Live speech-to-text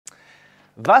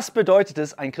Was bedeutet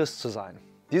es, ein Christ zu sein?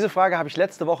 Diese Frage habe ich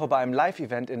letzte Woche bei einem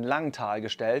Live-Event in Langenthal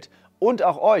gestellt und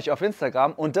auch euch auf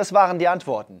Instagram und das waren die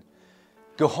Antworten.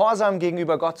 Gehorsam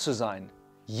gegenüber Gott zu sein,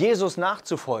 Jesus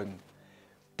nachzufolgen,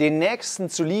 den Nächsten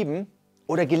zu lieben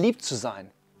oder geliebt zu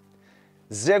sein.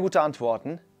 Sehr gute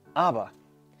Antworten, aber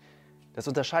das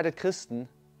unterscheidet Christen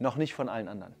noch nicht von allen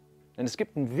anderen. Denn es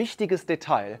gibt ein wichtiges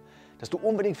Detail, das du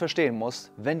unbedingt verstehen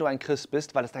musst, wenn du ein Christ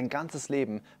bist, weil es dein ganzes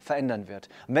Leben verändern wird.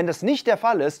 Und wenn das nicht der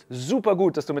Fall ist, super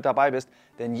gut, dass du mit dabei bist,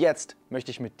 denn jetzt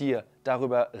möchte ich mit dir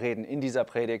darüber reden in dieser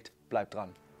Predigt. Bleib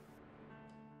dran.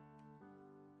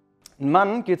 Ein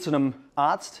Mann geht zu einem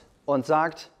Arzt und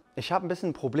sagt, ich habe ein bisschen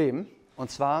ein Problem.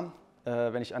 Und zwar,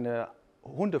 wenn ich an der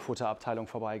Hundefutterabteilung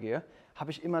vorbeigehe,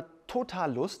 habe ich immer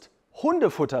total Lust,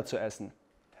 Hundefutter zu essen.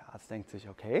 Der Arzt denkt sich,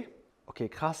 okay,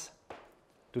 krass.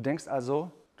 Du denkst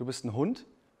also, du bist ein Hund?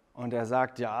 Und er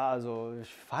sagt, ja, also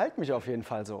ich verhalte mich auf jeden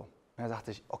Fall so. Und er sagt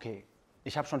sich, okay,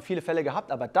 ich habe schon viele Fälle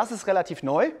gehabt, aber das ist relativ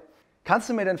neu. Kannst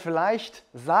du mir denn vielleicht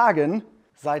sagen,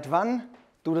 seit wann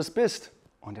du das bist?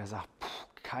 Und er sagt,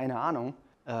 keine Ahnung,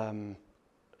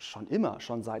 schon immer,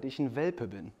 schon seit ich ein Welpe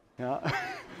bin. Ja?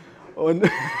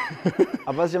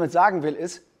 Aber was ich damit sagen will,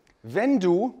 ist, wenn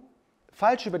du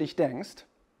falsch über dich denkst,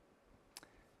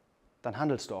 dann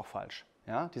handelst du auch falsch.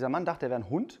 Ja? Dieser Mann dachte, er wäre ein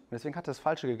Hund und deswegen hat er das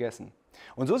Falsche gegessen.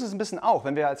 Und so ist es ein bisschen auch,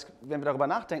 wenn wir darüber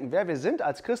nachdenken, wer wir sind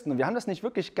als Christen und wir haben das nicht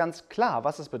wirklich ganz klar,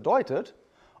 was es bedeutet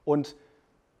und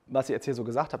was ich jetzt hier so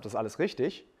gesagt habe, das ist alles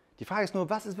richtig. Die Frage ist nur,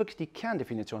 was ist wirklich die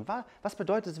Kerndefinition? Was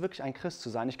bedeutet es wirklich, ein Christ zu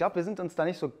sein? Ich glaube, wir sind uns da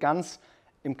nicht so ganz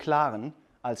im Klaren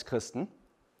als Christen.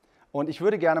 Und ich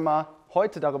würde gerne mal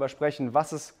heute darüber sprechen,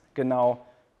 was es genau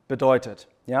bedeutet.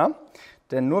 Ja?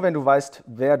 Denn nur wenn du weißt,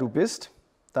 wer du bist,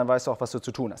 dann weißt du auch, was du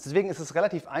zu tun hast. Deswegen ist es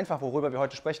relativ einfach, worüber wir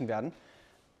heute sprechen werden.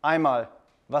 Einmal,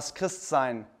 was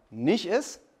Christsein nicht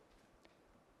ist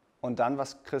und dann,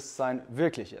 was Christsein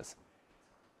wirklich ist.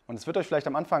 Und es wird euch vielleicht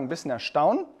am Anfang ein bisschen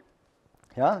erstaunen.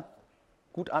 Ja,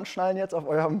 gut anschnallen jetzt auf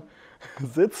eurem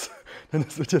Sitz, denn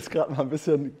es wird jetzt gerade mal ein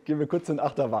bisschen, gehen wir kurz in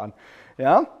Achterbahn.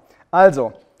 Ja,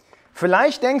 also,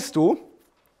 vielleicht denkst du,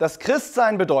 dass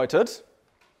Christsein bedeutet,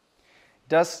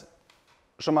 dass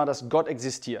Gott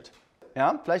existiert.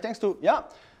 Ja, vielleicht denkst du, ja,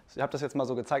 ich habe das jetzt mal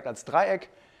so gezeigt als Dreieck,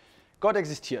 Gott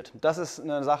existiert. Das ist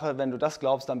eine Sache, wenn du das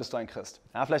glaubst, dann bist du ein Christ.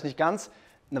 Ja, vielleicht nicht ganz.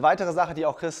 Eine weitere Sache, die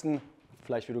auch Christen,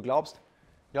 vielleicht wie du glaubst,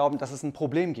 glauben, dass es ein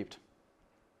Problem gibt.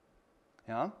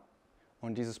 Ja?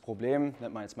 Und dieses Problem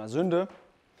nennt man jetzt mal Sünde.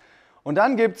 Und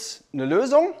dann gibt es eine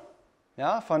Lösung,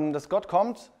 ja, von dass Gott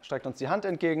kommt, streckt uns die Hand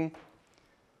entgegen,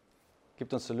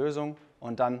 gibt uns eine Lösung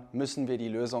und dann müssen wir die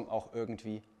Lösung auch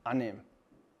irgendwie annehmen.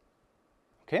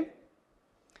 Okay?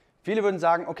 Viele würden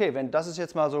sagen, okay, wenn das ist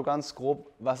jetzt mal so ganz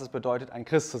grob, was es bedeutet, ein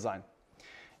Christ zu sein.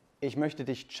 Ich möchte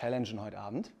dich challengen heute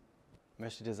Abend. Ich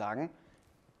möchte dir sagen,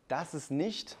 das ist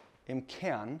nicht im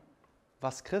Kern,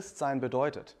 was Christsein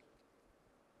bedeutet.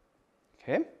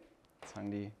 Okay? Jetzt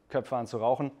fangen die Köpfe an zu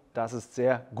rauchen. Das ist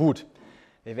sehr gut.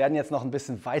 Wir werden jetzt noch ein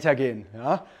bisschen weitergehen.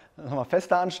 Ja? Nochmal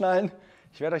fester anschnallen.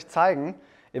 Ich werde euch zeigen,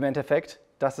 im Endeffekt,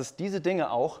 dass es diese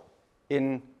Dinge auch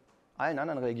in allen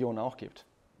anderen Religionen auch gibt.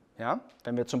 Ja?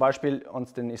 Wenn wir zum Beispiel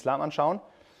uns den Islam anschauen,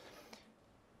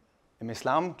 im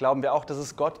Islam glauben wir auch, dass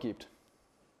es Gott gibt.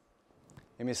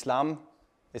 Im Islam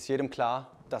ist jedem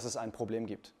klar, dass es ein Problem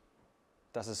gibt,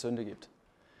 dass es Sünde gibt.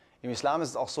 Im Islam ist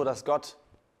es auch so, dass Gott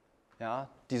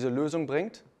diese Lösung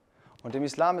bringt. Und im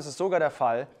Islam ist es sogar der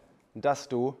Fall, dass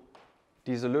du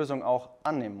diese Lösung auch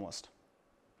annehmen musst.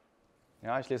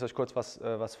 Ja, ich lese euch kurz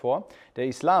was vor. Der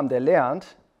Islam, der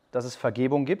lernt, dass es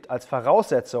Vergebung gibt als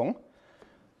Voraussetzung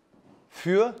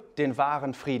für den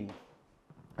wahren Frieden.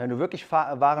 Wenn du wirklich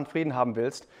wahren Frieden haben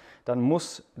willst, dann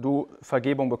musst du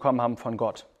Vergebung bekommen haben von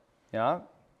Gott. Ja?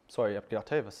 Sorry, ihr habt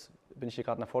gedacht, hey, bin ich hier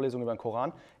gerade in einer Vorlesung über den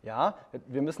Koran? Ja,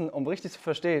 wir müssen, um richtig zu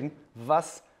verstehen,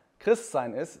 was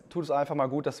Christsein ist, tut es einfach mal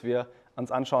gut, dass wir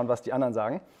uns anschauen, was die anderen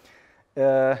sagen.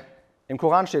 Im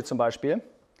Koran steht zum Beispiel,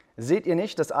 seht ihr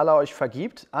nicht, dass Allah euch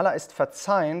vergibt? Allah ist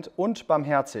verzeihend und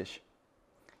barmherzig.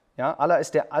 Ja, Allah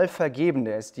ist der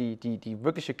Allvergebende, er ist die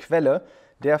wirkliche Quelle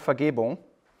der Vergebung.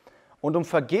 Und um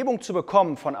Vergebung zu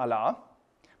bekommen von Allah,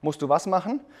 musst du was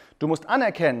machen? Du musst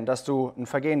anerkennen, dass du ein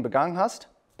Vergehen begangen hast,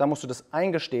 dann musst du das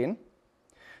eingestehen,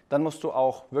 dann musst du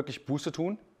auch wirklich Buße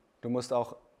tun, du musst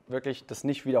auch wirklich das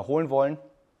nicht wiederholen wollen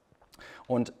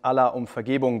und Allah um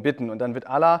Vergebung bitten. Und dann wird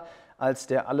Allah als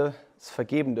der alles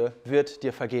Vergebende, wird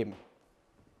dir vergeben.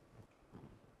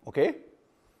 Okay?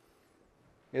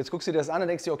 Jetzt guckst du dir das an und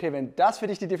denkst dir, okay, wenn das für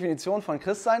dich die Definition von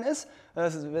Christsein ist,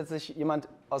 wird sich jemand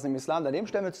aus dem Islam daneben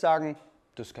stellen und sagen,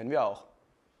 das können wir auch.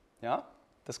 Ja,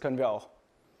 das können wir auch.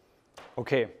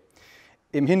 Okay.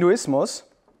 Im Hinduismus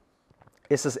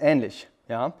ist es ähnlich.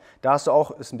 Ja, da hast du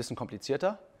auch, ist ein bisschen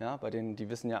komplizierter, ja, bei denen, die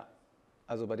wissen ja,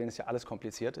 also bei denen ist ja alles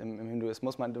kompliziert im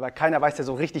Hinduismus, weil keiner weiß ja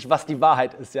so richtig, was die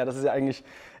Wahrheit ist. Ja, das ist ja eigentlich,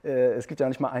 es gibt ja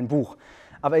nicht mal ein Buch.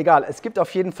 Aber egal, es gibt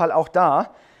auf jeden Fall auch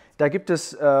da gibt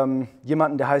es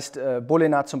jemanden, der heißt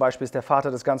Bholenath zum Beispiel, ist der Vater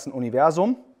des ganzen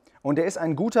Universums und der ist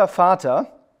ein guter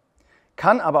Vater,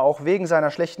 kann aber auch wegen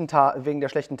der schlechten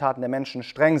Taten der Menschen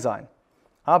streng sein.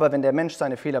 Aber wenn der Mensch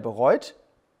seine Fehler bereut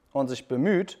und sich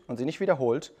bemüht und sie nicht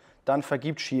wiederholt, dann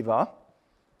vergibt Shiva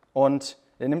und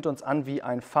er nimmt uns an wie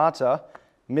ein Vater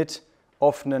mit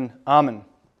offenen Armen.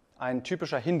 Ein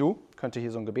typischer Hindu könnte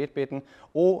hier so ein Gebet beten.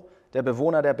 O, der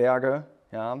Bewohner der Berge,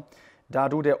 ja, da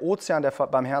du der Ozean der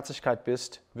Barmherzigkeit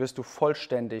bist, wirst du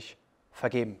vollständig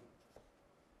vergeben.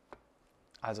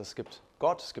 Also es gibt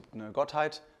Gott, es gibt eine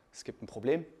Gottheit, es gibt ein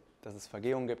Problem, dass es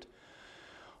Vergebung gibt.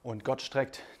 Und Gott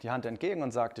streckt die Hand entgegen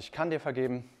und sagt, ich kann dir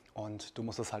vergeben und du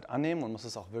musst es halt annehmen und musst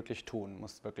es auch wirklich tun,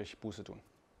 musst wirklich Buße tun.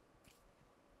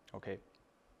 Okay.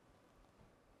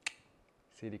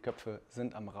 Ich sehe, die Köpfe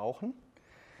sind am Rauchen.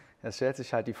 Es stellt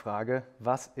sich halt die Frage,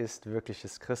 was ist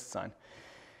wirkliches Christsein?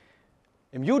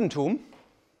 Im Judentum,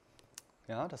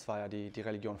 ja, das war ja die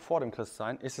Religion vor dem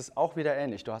Christsein, ist es auch wieder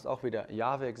ähnlich. Du hast auch wieder,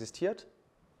 Jahwe existiert,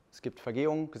 es gibt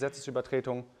Vergehung,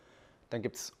 Gesetzesübertretung, dann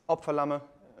gibt es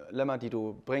Lämmer, die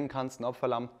du bringen kannst, ein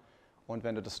Opferlamm. Und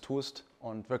wenn du das tust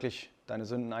und wirklich deine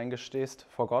Sünden eingestehst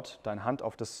vor Gott, deine Hand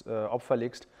auf das Opfer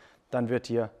legst, dann wird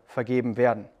dir vergeben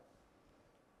werden.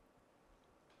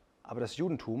 Aber das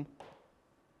Judentum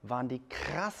waren die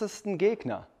krassesten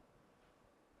Gegner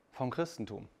vom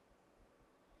Christentum.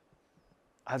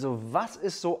 Also was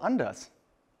ist so anders?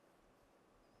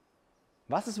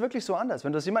 Was ist wirklich so anders?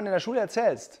 Wenn du das jemandem in der Schule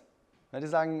erzählst, wenn die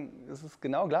sagen, es ist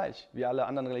genau gleich wie alle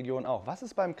anderen Religionen auch. Was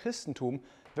ist beim Christentum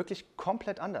wirklich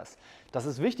komplett anders? Das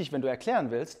ist wichtig, wenn du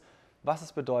erklären willst, was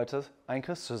es bedeutet, ein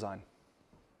Christ zu sein.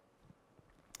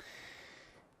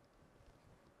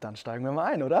 Dann steigen wir mal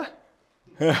ein, oder?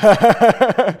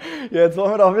 Jetzt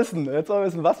wollen wir doch wissen,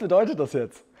 was bedeutet das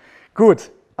jetzt? Gut,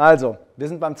 also, wir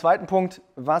sind beim zweiten Punkt,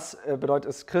 was bedeutet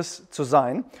es, Christ zu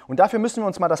sein? Und dafür müssen wir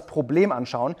uns mal das Problem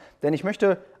anschauen, denn ich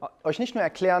möchte euch nicht nur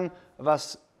erklären,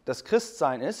 was das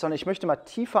Christsein ist, sondern ich möchte mal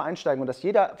tiefer einsteigen und dass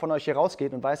jeder von euch hier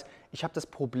rausgeht und weiß, ich habe das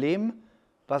Problem,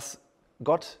 was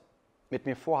Gott mit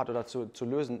mir vorhat oder zu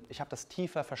lösen, ich habe das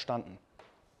tiefer verstanden.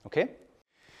 Okay?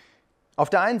 Auf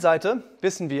der einen Seite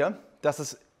wissen wir, dass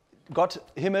es Gott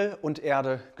Himmel und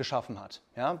Erde geschaffen hat.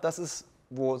 Ja, das ist,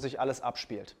 wo sich alles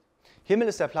abspielt. Himmel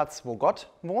ist der Platz, wo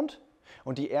Gott wohnt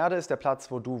und die Erde ist der Platz,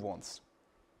 wo du wohnst.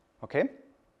 Okay?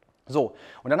 So,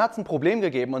 und dann hat es ein Problem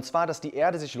gegeben, und zwar, dass die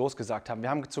Erde sich losgesagt haben. Wir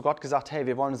haben zu Gott gesagt, hey,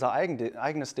 wir wollen unser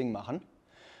eigenes Ding machen.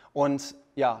 Und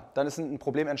ja, dann ist ein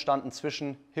Problem entstanden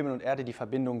zwischen Himmel und Erde, die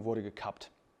Verbindung wurde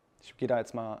gekappt. Ich gehe da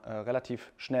jetzt mal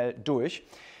relativ schnell durch.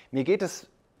 Mir geht es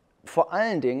vor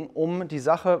allen Dingen um die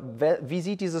Sache, wie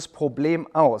sieht dieses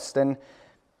Problem aus? Denn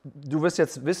du wirst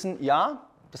jetzt wissen, ja,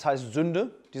 das heißt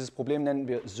Sünde. Dieses Problem nennen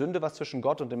wir Sünde, was zwischen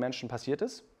Gott und dem Menschen passiert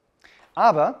ist.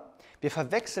 Aber wir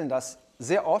verwechseln das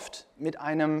sehr oft mit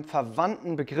einem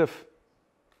verwandten Begriff.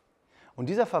 Und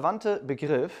dieser verwandte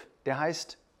Begriff, der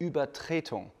heißt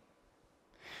Übertretung.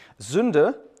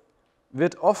 Sünde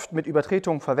wird oft mit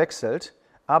Übertretung verwechselt,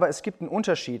 aber es gibt einen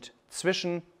Unterschied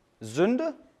zwischen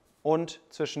Sünde und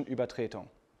zwischen Übertretung.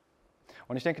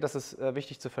 Und ich denke, das ist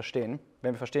wichtig zu verstehen,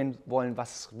 wenn wir verstehen wollen,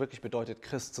 was es wirklich bedeutet,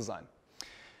 Christ zu sein.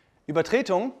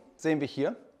 Übertretung, sehen wir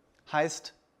hier,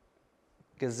 heißt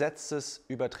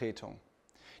Gesetzesübertretung.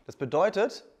 Das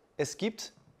bedeutet, es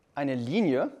gibt eine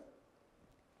Linie,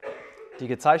 die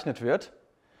gezeichnet wird.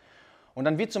 Und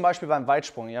dann wie zum Beispiel beim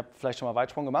Weitsprung, ihr habt vielleicht schon mal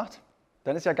Weitsprung gemacht,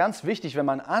 dann ist ja ganz wichtig, wenn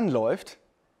man anläuft,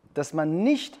 dass man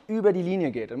nicht über die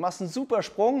Linie geht. Du machst einen super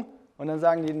Sprung und dann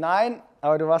sagen die, nein,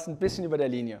 aber du warst ein bisschen über der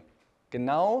Linie.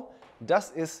 Genau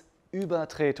das ist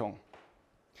Übertretung.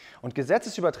 Und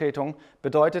Gesetzesübertretung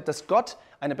bedeutet, dass Gott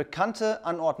eine bekannte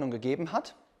Anordnung gegeben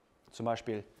hat, zum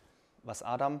Beispiel was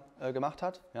Adam gemacht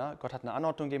hat. Ja, Gott hat eine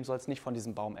Anordnung gegeben, sollst nicht von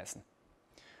diesem Baum essen.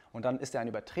 Und dann ist er ein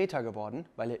Übertreter geworden,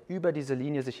 weil er über diese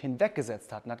Linie sich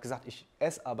hinweggesetzt hat und hat gesagt, ich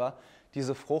esse aber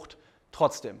diese Frucht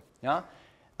trotzdem. Ja?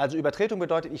 Also Übertretung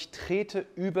bedeutet, ich trete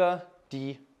über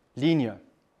die Linie.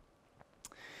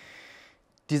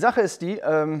 Die Sache ist die,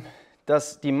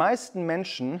 dass die meisten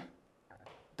Menschen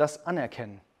das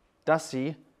anerkennen, dass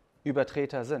sie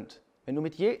Übertreter sind. Wenn du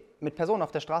mit Personen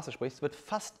auf der Straße sprichst, wird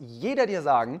fast jeder dir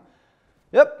sagen,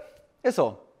 ja, ist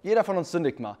so, jeder von uns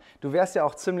sündigt mal. Du wärst ja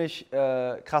auch ziemlich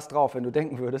krass drauf, wenn du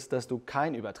denken würdest, dass du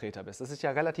kein Übertreter bist. Es ist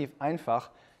ja relativ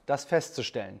einfach, das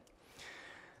festzustellen.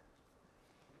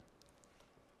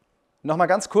 Nochmal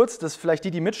ganz kurz, dass vielleicht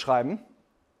die mitschreiben.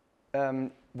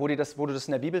 wo du das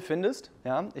in der Bibel findest.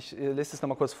 Ja, ich lese das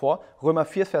nochmal kurz vor. Römer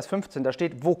 4, Vers 15, da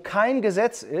steht, wo kein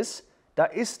Gesetz ist, da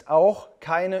ist auch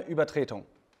keine Übertretung.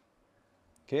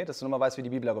 Okay, dass du nochmal weißt, wie die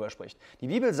Bibel darüber spricht. Die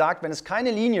Bibel sagt, wenn es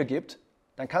keine Linie gibt,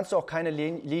 dann kannst du auch keine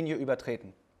Linie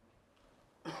übertreten.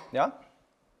 Ja?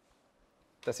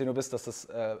 Dass ihr nur wisst, dass das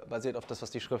basiert auf das,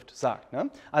 was die Schrift sagt. Ne?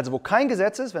 Also wo kein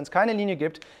Gesetz ist, wenn es keine Linie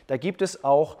gibt, da gibt es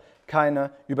auch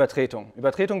keine Übertretung.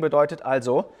 Übertretung bedeutet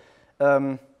also,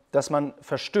 dass man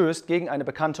verstößt gegen eine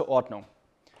bekannte Ordnung.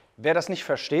 Wer das nicht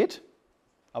versteht,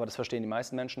 aber das verstehen die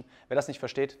meisten Menschen, wer das nicht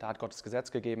versteht, da hat Gott das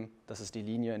Gesetz gegeben, das ist die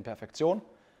Linie in Perfektion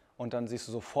und dann siehst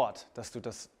du sofort, dass du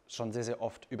das schon sehr, sehr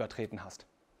oft übertreten hast.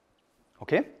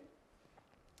 Okay?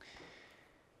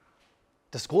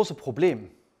 Das große Problem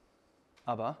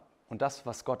aber, und das,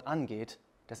 was Gott angeht,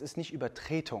 das ist nicht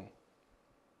Übertretung,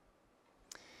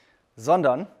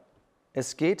 sondern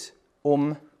es geht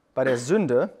bei der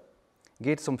Sünde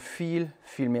geht es um viel,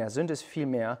 viel mehr. Sünde ist viel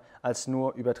mehr als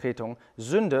nur Übertretung.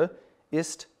 Sünde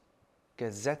ist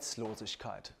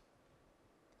Gesetzlosigkeit.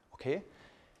 Okay?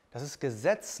 Das ist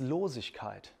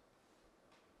Gesetzlosigkeit.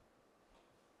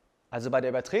 Also bei der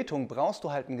Übertretung brauchst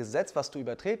du halt ein Gesetz, was du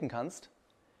übertreten kannst,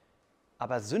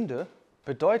 aber Sünde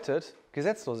bedeutet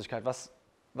Gesetzlosigkeit.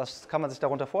 Was kann man sich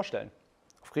darunter vorstellen?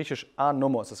 Auf Griechisch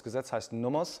anomos. Das Gesetz heißt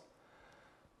nomos.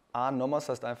 Anomos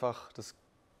heißt einfach das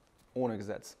ohne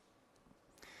Gesetz.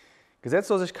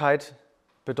 Gesetzlosigkeit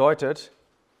bedeutet,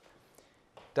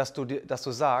 dass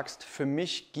du sagst, für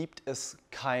mich gibt es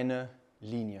keine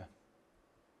Linie.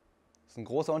 Das ist ein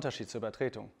großer Unterschied zur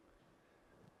Übertretung.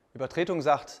 Übertretung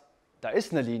sagt, da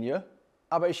ist eine Linie,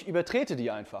 aber ich übertrete die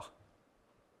einfach.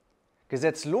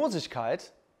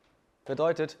 Gesetzlosigkeit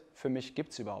bedeutet, für mich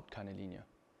gibt es überhaupt keine Linie.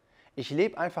 Ich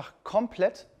lebe einfach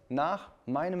komplett nach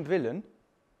meinem Willen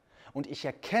und ich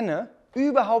erkenne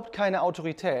überhaupt keine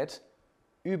Autorität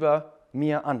über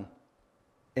mir an.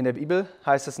 In der Bibel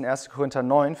heißt es in 1. Korinther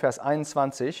 9, Vers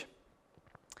 21,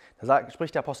 da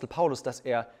spricht der Apostel Paulus, dass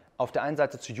er auf der einen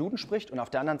Seite zu Juden spricht und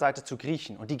auf der anderen Seite zu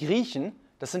Griechen. Und die Griechen,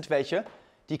 das sind welche,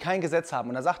 die kein Gesetz haben.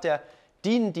 Und da sagt er,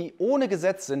 denen, die ohne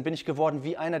Gesetz sind, bin ich geworden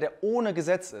wie einer, der ohne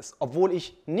Gesetz ist. Obwohl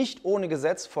ich nicht ohne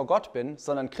Gesetz vor Gott bin,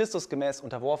 sondern Christusgemäß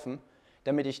unterworfen,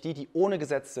 damit ich die ohne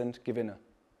Gesetz sind, gewinne.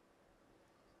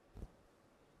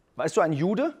 Weißt du, ein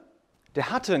Jude, der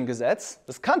hatte ein Gesetz,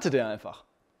 das kannte der einfach.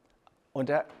 Und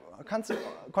der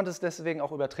konnte es deswegen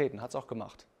auch übertreten, hat es auch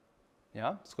gemacht.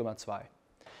 Ja, das ist Römer 2.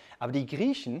 Aber die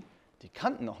Griechen, die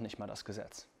kannten noch nicht mal das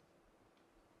Gesetz.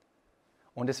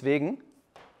 Und deswegen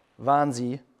waren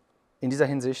sie in dieser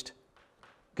Hinsicht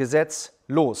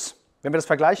gesetzlos. Wenn wir das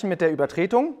vergleichen mit der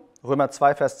Übertretung, Römer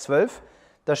 2, Vers 12,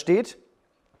 da steht,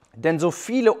 denn so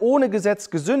viele ohne Gesetz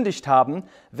gesündigt haben,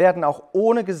 werden auch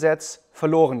ohne Gesetz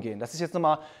verloren gehen. Das ist jetzt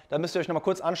nochmal, da müsst ihr euch nochmal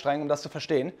kurz anstrengen, um das zu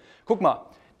verstehen. Guck mal,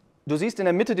 du siehst in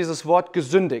der Mitte dieses Wort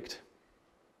gesündigt.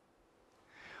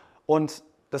 Und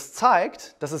das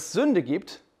zeigt, dass es Sünde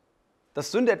gibt,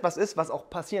 dass Sünde etwas ist, was auch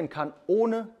passieren kann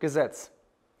ohne Gesetz.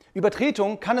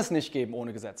 Übertretung kann es nicht geben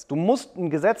ohne Gesetz. Du musst ein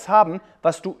Gesetz haben,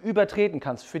 was du übertreten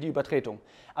kannst für die Übertretung.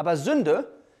 Aber Sünde,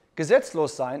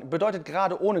 gesetzlos sein, bedeutet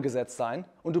gerade ohne Gesetz sein.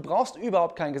 Und du brauchst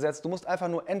überhaupt kein Gesetz. Du musst einfach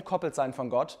nur entkoppelt sein von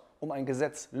Gott, um ein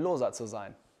Gesetzloser zu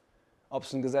sein. Ob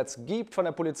es ein Gesetz gibt von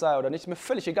der Polizei oder nicht, ist mir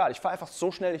völlig egal. Ich fahre einfach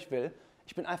so schnell ich will.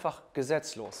 Ich bin einfach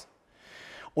gesetzlos.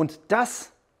 Und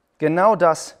genau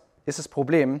das ist das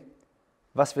Problem,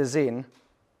 was wir sehen,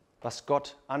 was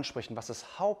Gott anspricht und was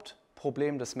das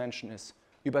Hauptproblem des Menschen ist.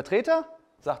 Übertreter,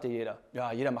 sagt dir jeder.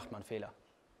 Ja, jeder macht mal einen Fehler.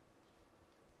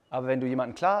 Aber wenn du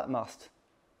jemanden klar machst,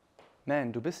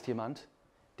 man, du bist jemand,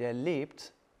 der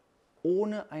lebt,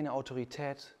 ohne eine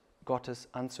Autorität Gottes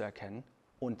anzuerkennen,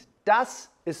 und das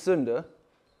ist Sünde,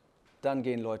 dann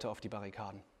gehen Leute auf die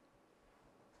Barrikaden.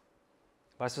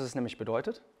 Weißt du, was das nämlich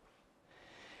bedeutet?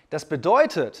 Das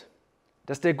bedeutet,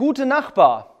 dass der gute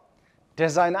Nachbar,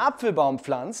 der seinen Apfelbaum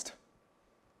pflanzt,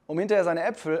 um hinterher seine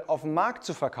Äpfel auf dem Markt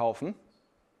zu verkaufen,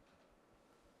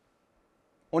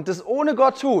 und das ohne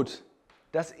Gott tut,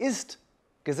 das ist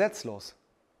gesetzlos.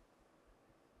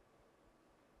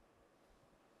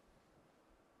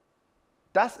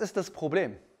 Das ist das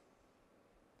Problem.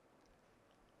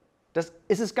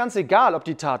 Es ist ganz egal, ob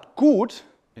die Tat gut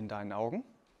in deinen Augen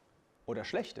oder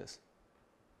schlecht ist.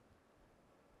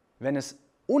 Wenn es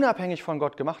unabhängig von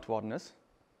Gott gemacht worden ist,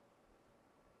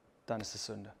 dann ist es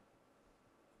Sünde.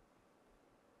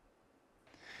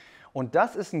 Und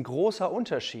das ist ein großer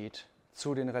Unterschied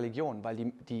zu den Religionen, weil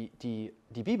die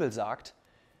Bibel sagt,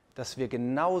 dass wir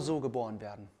genauso geboren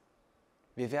werden.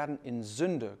 Wir werden in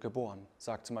Sünde geboren,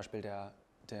 sagt zum Beispiel der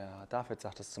David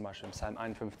sagt es zum Beispiel im Psalm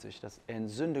 51, dass er in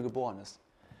Sünde geboren ist.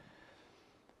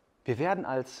 Wir werden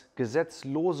als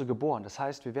Gesetzlose geboren. Das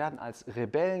heißt, wir werden als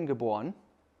Rebellen geboren.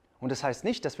 Und das heißt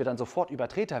nicht, dass wir dann sofort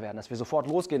Übertreter werden, dass wir sofort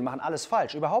losgehen und machen alles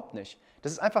falsch. Überhaupt nicht.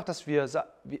 Das ist einfach, dass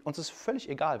uns ist völlig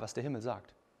egal, was der Himmel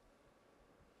sagt.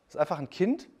 Das ist einfach ein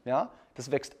Kind, ja,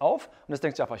 das wächst auf und das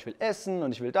denkt sich einfach, ich will essen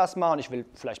und ich will das machen und ich will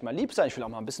vielleicht mal lieb sein, ich will auch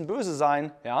mal ein bisschen böse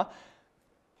sein. Ja.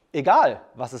 Egal,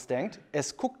 was es denkt,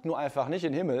 es guckt nur einfach nicht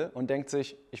in den Himmel und denkt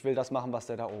sich, ich will das machen, was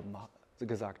der da oben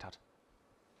gesagt hat.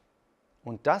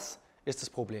 Und das ist das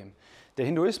Problem. Der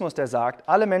Hinduismus, der sagt,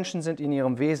 alle Menschen sind in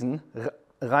ihrem Wesen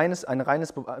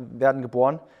werden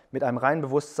geboren mit einem reinen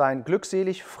Bewusstsein,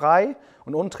 glückselig, frei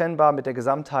und untrennbar mit der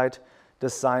Gesamtheit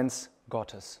des Seins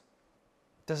Gottes.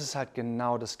 Das ist halt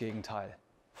genau das Gegenteil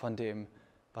von dem,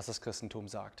 was das Christentum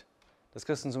sagt. Das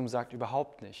Christentum sagt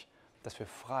überhaupt nicht, dass wir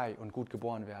frei und gut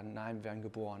geboren werden. Nein, wir werden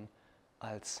geboren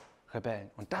als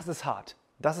Rebellen. Und das ist hart.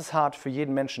 Das ist hart für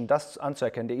jeden Menschen, das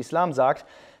anzuerkennen. Der Islam sagt,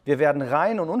 wir werden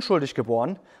rein und unschuldig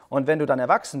geboren und wenn du dann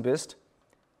erwachsen bist,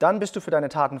 dann bist du für deine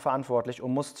Taten verantwortlich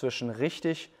und musst zwischen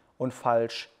richtig und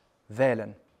falsch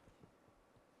wählen.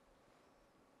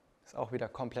 Ist auch wieder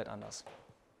komplett anders.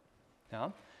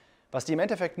 Ja? Was die im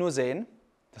Endeffekt nur sehen,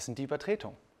 das sind die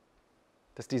Übertretungen.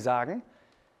 Dass die sagen,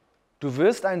 du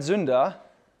wirst ein Sünder,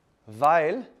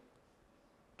 weil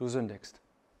du sündigst.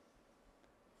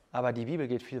 Aber die Bibel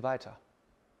geht viel weiter.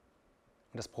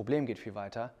 Und das Problem geht viel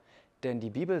weiter, denn die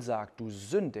Bibel sagt, du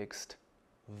sündigst,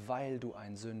 weil du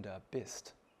ein Sünder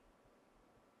bist.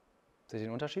 Seht ihr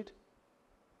den Unterschied?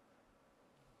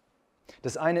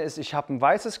 Das eine ist, ich habe ein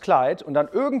weißes Kleid und dann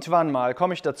irgendwann mal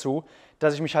komme ich dazu,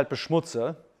 dass ich mich halt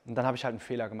beschmutze und dann habe ich halt einen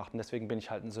Fehler gemacht und deswegen bin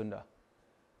ich halt ein Sünder.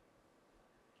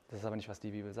 Das ist aber nicht, was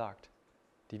die Bibel sagt.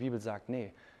 Die Bibel sagt,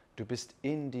 nee, du bist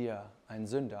in dir ein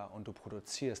Sünder und du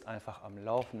produzierst einfach am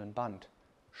laufenden Band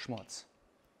Schmutz.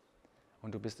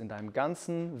 Und du bist in deinem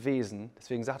ganzen Wesen,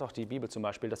 deswegen sagt auch die Bibel zum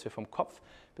Beispiel, dass wir vom Kopf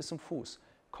bis zum Fuß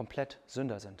komplett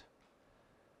Sünder sind.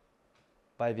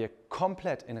 Weil wir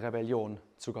komplett in Rebellion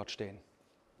zu Gott stehen.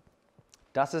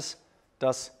 Das ist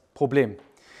das Problem.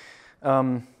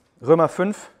 Römer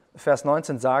 5, Vers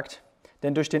 19 sagt,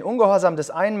 denn durch den Ungehorsam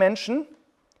des einen Menschen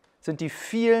sind die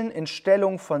vielen in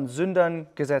Stellung von Sündern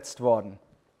gesetzt worden.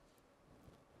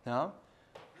 Ja?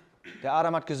 Der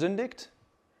Adam hat gesündigt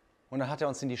und dann hat er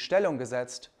uns in die Stellung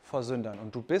gesetzt vor Sündern.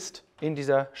 Und du bist in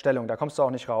dieser Stellung, da kommst du auch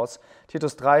nicht raus.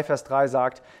 Titus 3, Vers 3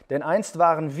 sagt, denn einst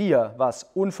waren wir, was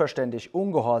unverständig,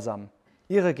 ungehorsam,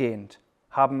 irregehend,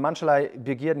 haben mancherlei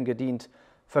Begierden gedient,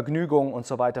 Vergnügungen und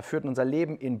so weiter, führten unser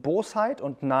Leben in Bosheit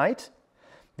und Neid.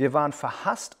 Wir waren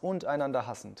verhasst und einander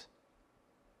hassend.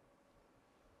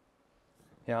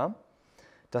 Ja,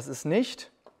 das ist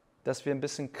nicht, dass wir ein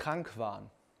bisschen krank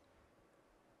waren.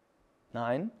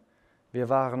 Nein, wir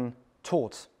waren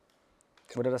tot.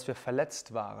 Oder dass wir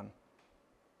verletzt waren.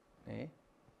 Nee,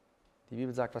 die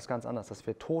Bibel sagt was ganz anderes, dass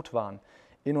wir tot waren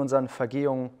in unseren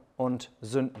Vergehungen und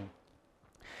Sünden.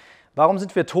 Warum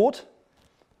sind wir tot?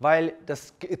 Weil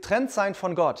das Getrenntsein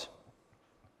von Gott,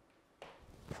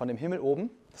 von dem Himmel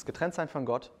oben, das Getrenntsein von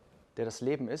Gott, der das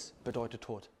Leben ist, bedeutet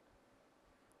Tod.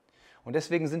 Und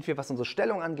deswegen sind wir, was unsere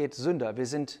Stellung angeht, Sünder. Wir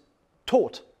sind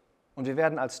tot. Und wir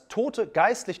werden als Tote,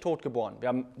 geistlich tot geboren.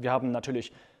 Wir haben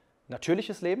natürlich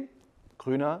natürliches Leben,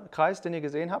 grüner Kreis, den ihr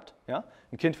gesehen habt. Ja?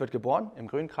 Ein Kind wird geboren im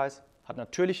grünen Kreis, hat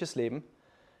natürliches Leben,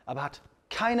 aber hat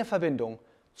keine Verbindung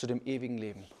zu dem ewigen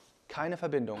Leben. Keine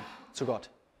Verbindung zu Gott.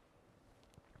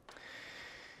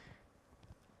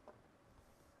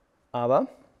 Aber,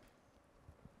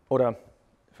 oder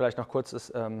vielleicht noch kurz,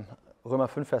 ist Römer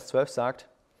 5, Vers 12 sagt,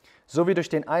 so wie durch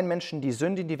den einen Menschen die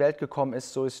Sünde in die Welt gekommen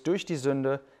ist, so ist durch die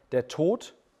Sünde der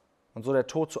Tod und so der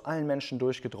Tod zu allen Menschen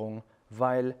durchgedrungen,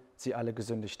 weil sie alle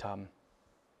gesündigt haben.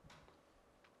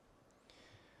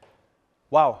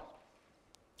 Wow,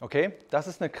 okay, das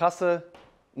ist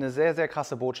eine sehr, sehr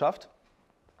krasse Botschaft.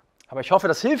 Aber ich hoffe,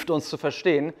 das hilft uns zu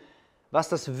verstehen, was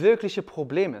das wirkliche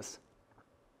Problem ist.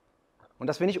 Und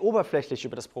dass wir nicht oberflächlich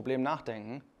über das Problem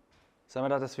nachdenken,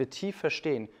 sondern dass wir tief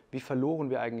verstehen, wie verloren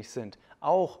wir eigentlich sind.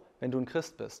 Auch wenn du ein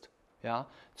Christ bist. Ja?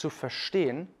 Zu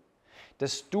verstehen,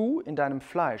 dass du in deinem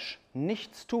Fleisch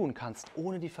nichts tun kannst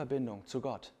ohne die Verbindung zu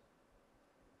Gott.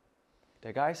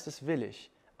 Der Geist ist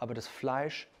willig, aber das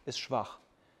Fleisch ist schwach.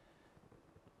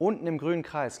 Unten im grünen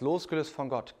Kreis, losgelöst von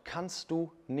Gott, kannst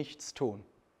du nichts tun.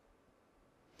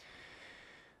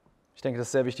 Ich denke, das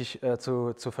ist sehr wichtig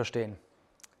zu verstehen.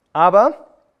 Aber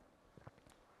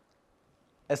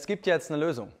es gibt jetzt eine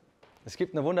Lösung. Es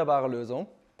gibt eine wunderbare Lösung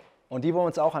und die wollen wir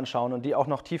uns auch anschauen und die auch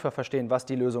noch tiefer verstehen, was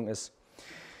die Lösung ist.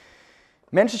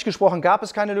 Menschlich gesprochen gab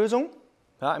es keine Lösung.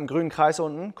 Ja, im grünen Kreis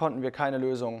unten konnten wir keine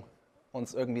Lösung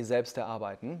uns irgendwie selbst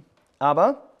erarbeiten.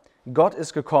 Aber Gott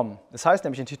ist gekommen. Das heißt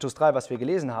nämlich in Titus 3, was wir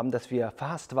gelesen haben, dass wir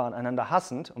verhasst waren, einander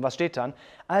hassend. Und was steht dann?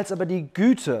 Als aber die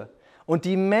Güte und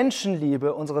die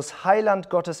Menschenliebe unseres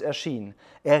Heiland Gottes erschien,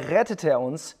 errettete er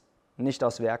uns, nicht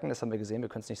aus Werken, das haben wir gesehen, wir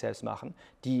können es nicht selbst machen,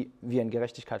 die wir in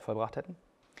Gerechtigkeit vollbracht hätten,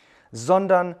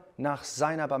 sondern nach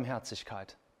seiner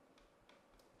Barmherzigkeit.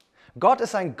 Gott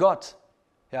ist ein Gott,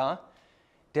 ja,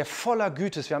 der voller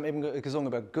Güte ist. Wir haben eben gesungen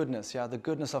über Goodness, ja, the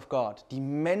goodness of God, die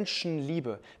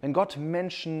Menschenliebe. Wenn Gott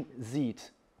Menschen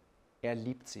sieht, er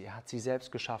liebt sie, er hat sie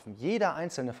selbst geschaffen. Jeder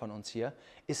einzelne von uns hier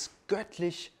ist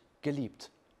göttlich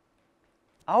geliebt.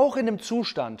 Auch in dem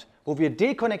Zustand, wo wir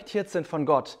dekonnektiert sind von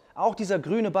Gott, auch dieser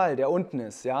grüne Ball, der unten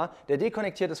ist, ja, der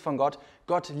dekonnektiert ist von Gott,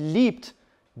 Gott liebt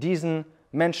diesen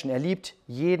Menschen, er liebt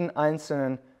jeden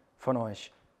einzelnen von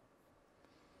euch.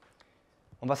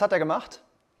 Und was hat er gemacht?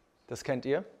 Das kennt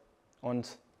ihr.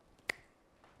 Und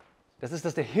das ist,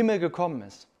 dass der Himmel gekommen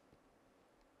ist.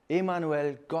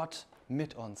 Emmanuel, Gott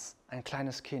mit uns, ein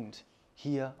kleines Kind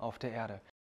hier auf der Erde.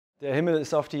 Der Himmel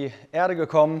ist auf die Erde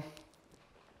gekommen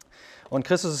und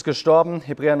Christus ist gestorben.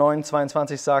 Hebräer 9,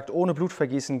 22 sagt, ohne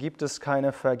Blutvergießen gibt es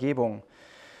keine Vergebung.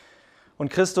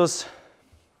 Und Christus,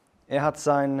 er hat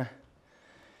sein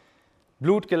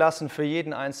Blut gelassen für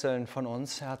jeden Einzelnen von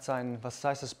uns. Er hat sein, was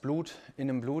heißt das Blut? In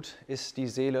dem Blut ist die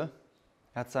Seele.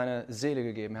 Er hat seine Seele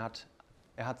gegeben,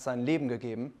 er hat sein Leben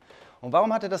gegeben. Und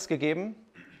warum hat er das gegeben?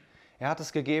 Er hat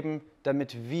es gegeben,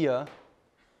 damit wir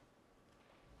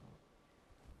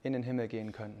in den Himmel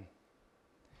gehen könnten.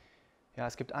 Ja,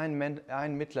 es gibt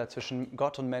einen Mittler zwischen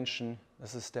Gott und Menschen,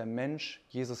 das ist der Mensch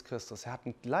Jesus Christus. Er hat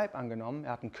einen Leib angenommen,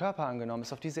 er hat einen Körper angenommen,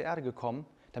 ist auf diese Erde gekommen,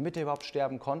 damit er überhaupt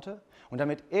sterben konnte und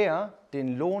damit er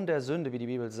den Lohn der Sünde, wie die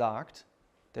Bibel sagt,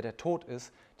 der Tod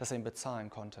ist, dass er ihn bezahlen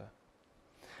konnte.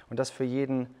 Und das für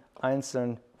jeden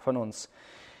Einzelnen von uns.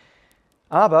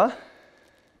 Aber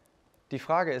die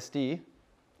Frage ist die,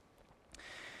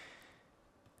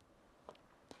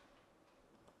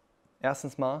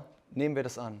 erstens mal, nehmen wir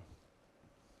das an?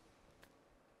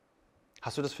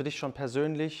 Hast du das für dich schon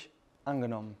persönlich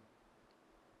angenommen?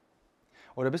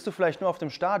 Oder bist du vielleicht nur auf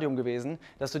dem Stadium gewesen,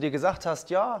 dass du dir gesagt hast,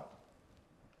 ja,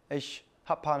 ich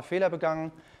habe ein paar Fehler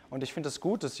begangen und ich finde es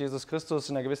gut, dass Jesus Christus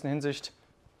in einer gewissen Hinsicht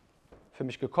für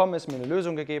mich gekommen ist, mir eine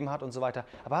Lösung gegeben hat und so weiter.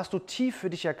 Aber hast du tief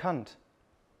für dich erkannt,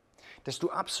 dass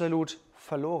du absolut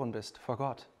verloren bist vor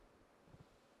Gott?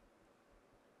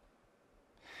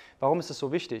 Warum ist es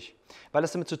so wichtig? Weil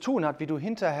es damit zu tun hat, wie du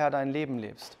hinterher dein Leben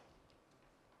lebst.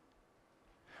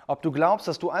 Ob du glaubst,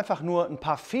 dass du einfach nur ein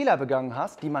paar Fehler begangen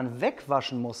hast, die man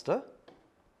wegwaschen musste,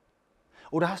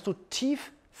 oder hast du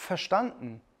tief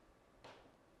verstanden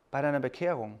bei deiner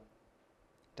Bekehrung,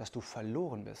 dass du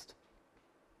verloren bist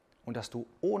und dass du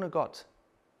ohne Gott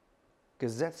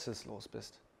gesetzeslos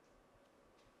bist.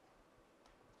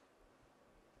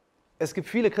 Es gibt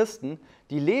viele Christen,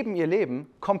 die leben ihr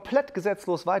Leben komplett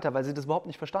gesetzlos weiter, weil sie das überhaupt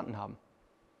nicht verstanden haben.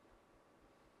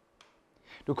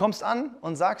 Du kommst an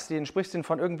und sagst ihnen, sprichst ihnen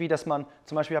von irgendwie, dass man,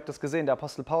 zum Beispiel, ihr habt das gesehen, der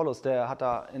Apostel Paulus, der hat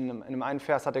da in einem einen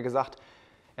Vers hat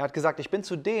er hat gesagt, ich bin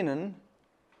zu denen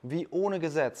wie ohne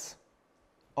Gesetz,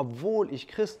 obwohl ich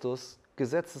Christus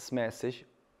gesetzesmäßig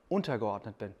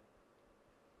untergeordnet bin.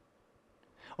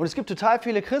 Und es gibt total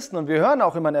viele Christen und wir hören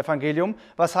auch immer ein Evangelium,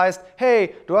 was heißt,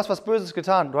 hey, du hast was Böses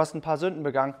getan, du hast ein paar Sünden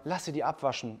begangen, lass sie die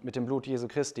abwaschen mit dem Blut Jesu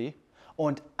Christi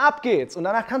und ab geht's. Und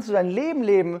danach kannst du dein Leben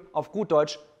leben, auf gut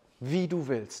Deutsch, wie du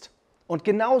willst. Und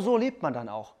genau so lebt man dann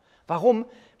auch. Warum?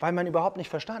 Weil man überhaupt nicht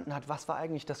verstanden hat, was war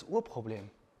eigentlich das Urproblem.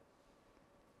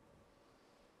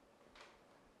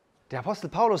 Der Apostel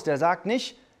Paulus, der sagt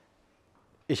nicht,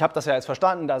 ich habe das ja jetzt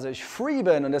verstanden, dass ich free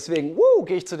bin und deswegen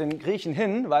gehe ich zu den Griechen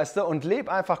hin, weißt du, und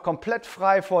lebe einfach komplett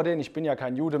frei vor denen. Ich bin ja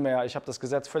kein Jude mehr, ich habe das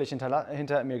Gesetz völlig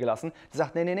hinter mir gelassen. Der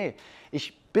sagt, nee,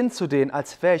 ich bin zu denen,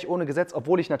 als wäre ich ohne Gesetz,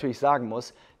 obwohl ich natürlich sagen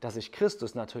muss, dass ich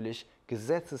Christus natürlich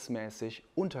gesetzesmäßig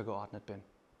untergeordnet bin.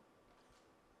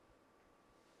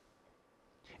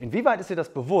 Inwieweit ist dir das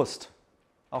bewusst,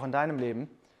 auch in deinem Leben,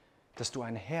 dass du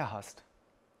einen Herr hast?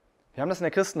 Wir haben das in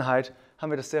der Christenheit,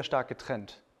 haben wir das sehr stark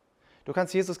getrennt. Du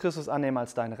kannst Jesus Christus annehmen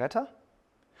als deinen Retter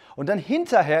und dann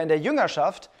hinterher in der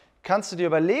Jüngerschaft kannst du dir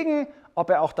überlegen,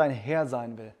 ob er auch dein Herr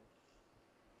sein will.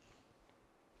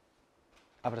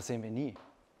 Aber das sehen wir nie.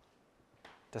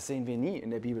 Das sehen wir nie in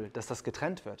der Bibel, dass das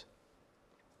getrennt wird.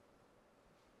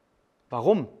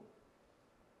 Warum?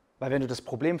 Weil wenn du das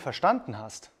Problem verstanden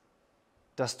hast,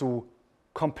 dass du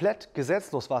komplett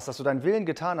gesetzlos warst, dass du deinen Willen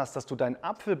getan hast, dass du deinen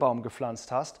Apfelbaum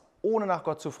gepflanzt hast, ohne nach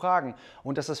Gott zu fragen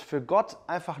und dass es für Gott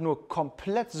einfach nur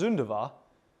komplett Sünde war,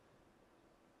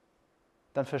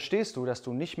 dann verstehst du, dass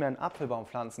du nicht mehr einen Apfelbaum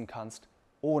pflanzen kannst,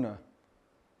 ohne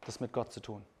das mit Gott zu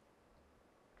tun.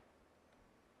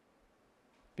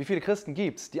 Wie viele Christen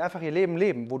gibt es, die einfach ihr Leben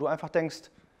leben, wo du einfach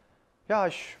denkst, ja,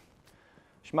 ich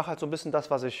mache halt so ein bisschen das,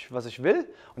 was ich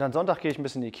will und dann Sonntag gehe ich ein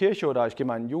bisschen in die Kirche oder ich gehe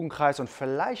mal in den Jugendkreis und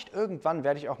vielleicht irgendwann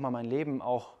werde ich auch mal mein Leben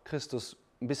auch Christus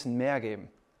ein bisschen mehr geben.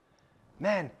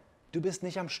 Man, du bist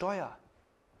nicht am Steuer.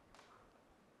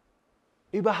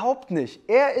 Überhaupt nicht.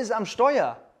 Er ist am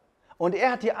Steuer und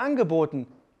er hat dir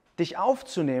angeboten, dich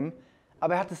aufzunehmen,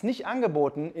 aber er hat es nicht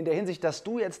angeboten in der Hinsicht, dass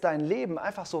du jetzt dein Leben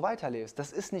einfach so weiterlebst.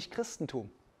 Das ist nicht Christentum.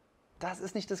 Das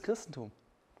ist nicht das Christentum.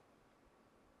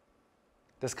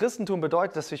 Das Christentum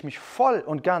bedeutet, dass ich mich voll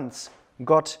und ganz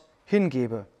Gott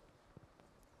hingebe.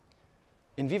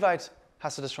 Inwieweit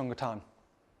hast du das schon getan?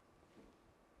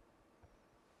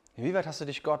 Inwieweit hast du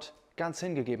dich Gott ganz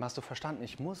hingegeben? Hast du verstanden,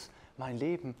 ich muss mein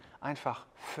Leben einfach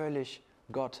völlig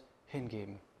Gott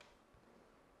hingeben?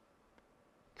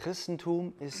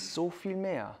 Christentum ist so viel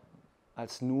mehr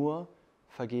als nur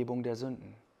Vergebung der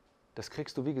Sünden. Das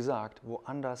kriegst du, wie gesagt,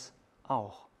 woanders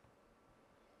auch.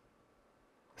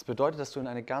 Es bedeutet, dass du in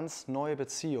eine ganz neue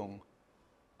Beziehung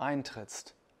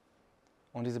eintrittst.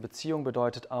 Und diese Beziehung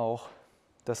bedeutet auch,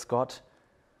 dass Gott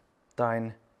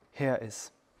dein Herr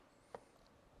ist.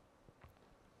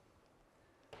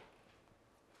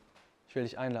 Ich will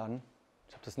dich einladen,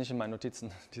 ich habe das nicht in meinen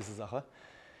Notizen, diese Sache.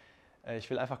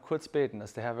 Ich will einfach kurz beten,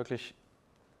 dass der Herr wirklich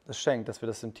das schenkt, dass wir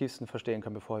das im tiefsten verstehen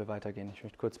können, bevor wir weitergehen. Ich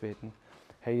möchte kurz beten.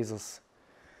 Herr Jesus,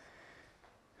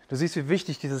 du siehst, wie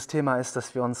wichtig dieses Thema ist,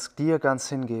 dass wir uns dir ganz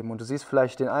hingeben. Und du siehst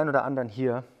vielleicht den einen oder anderen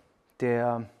hier,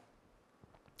 der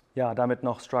damit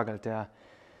noch struggelt, der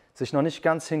sich noch nicht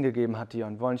ganz hingegeben hat dir.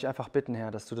 Und wollen dich einfach bitten,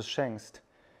 Herr, dass du das schenkst,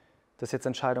 dass jetzt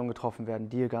Entscheidungen getroffen werden,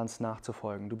 dir ganz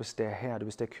nachzufolgen. Du bist der Herr, du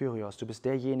bist der Kyrios, du bist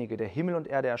derjenige, der Himmel und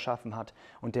Erde erschaffen hat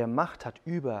und der Macht hat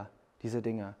über diese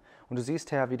Dinge. Und du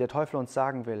siehst, Herr, wie der Teufel uns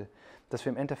sagen will, dass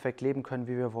wir im Endeffekt leben können,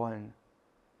 wie wir wollen.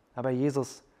 Aber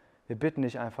Jesus, wir bitten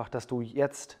dich einfach, dass du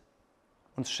jetzt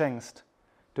uns schenkst,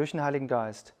 durch den Heiligen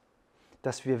Geist,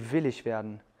 dass wir willig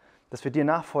werden, dass wir dir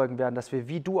nachfolgen werden, dass wir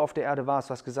wie du auf der Erde warst,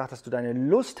 du hast gesagt, dass du deine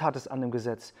Lust hattest an dem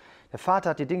Gesetz. Der Vater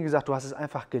hat dir Dinge gesagt, du hast es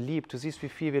einfach geliebt. Du siehst, wie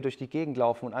viel wir durch die Gegend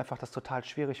laufen und einfach das total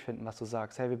schwierig finden, was du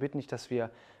sagst. Herr, wir bitten dich, dass wir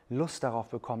Lust darauf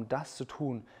bekommen, das zu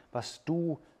tun, was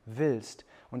du willst.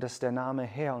 Und dass der Name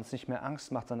Herr uns nicht mehr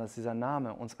Angst macht, sondern dass dieser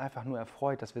Name uns einfach nur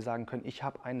erfreut, dass wir sagen können, ich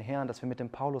habe einen Herrn, dass wir mit dem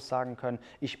Paulus sagen können,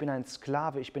 ich bin ein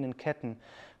Sklave, ich bin in Ketten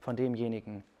von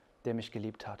demjenigen, der mich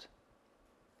geliebt hat.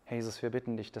 Herr Jesus, wir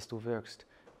bitten dich, dass du wirkst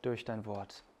durch dein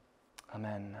Wort.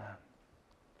 Amen.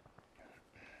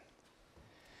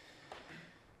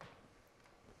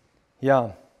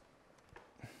 Ja.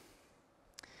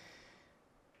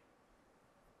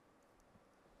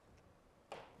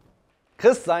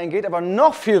 Christsein geht aber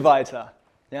noch viel weiter,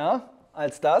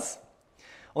 als das.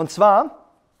 Und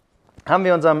zwar haben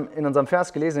wir in unserem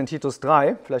Vers gelesen, in Titus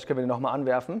 3, vielleicht können wir den nochmal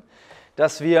anwerfen,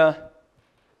 dass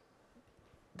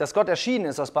Gott erschienen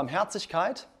ist aus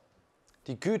Barmherzigkeit.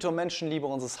 Die Güte und Menschenliebe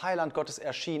unseres Heiland Gottes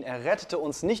erschien. Er rettete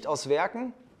uns nicht aus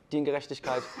Werken, die in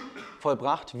Gerechtigkeit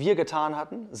vollbracht, wir getan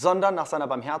hatten, sondern nach seiner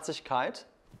Barmherzigkeit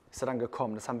ist er dann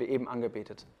gekommen. Das haben wir eben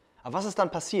angebetet. Aber was ist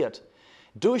dann passiert?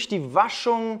 Durch die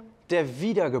Waschung der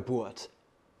Wiedergeburt.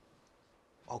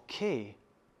 Okay,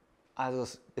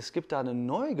 also es gibt da eine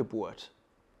Neugeburt.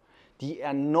 Die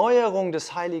Erneuerung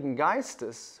des Heiligen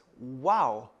Geistes.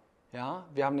 Wow, ja,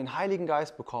 wir haben den Heiligen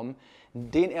Geist bekommen,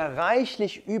 den er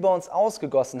reichlich über uns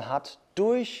ausgegossen hat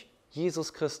durch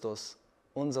Jesus Christus,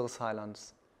 unseres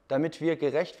Heilands, damit wir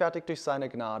gerechtfertigt durch seine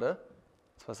Gnade,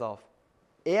 pass auf,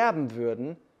 erben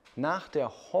würden nach der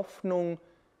Hoffnung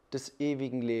des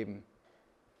ewigen Lebens.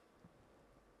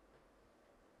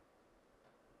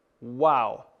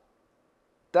 Wow,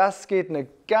 das geht eine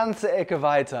ganze Ecke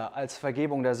weiter als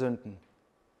Vergebung der Sünden.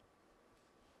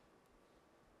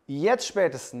 Jetzt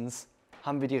spätestens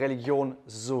haben wir die Religion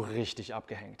so richtig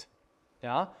abgehängt.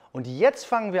 Ja? Und jetzt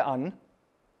fangen wir an,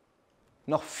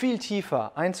 noch viel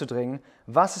tiefer einzudringen,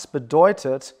 was es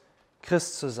bedeutet,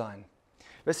 Christ zu sein.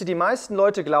 Wisst ihr, die meisten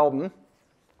Leute glauben,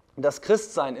 dass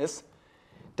Christsein ist,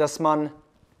 dass man,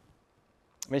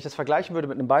 wenn ich das vergleichen würde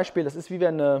mit einem Beispiel, das ist wie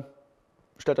wenn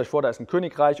stellt euch vor, da ist ein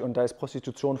Königreich und da ist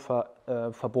Prostitution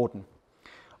verboten.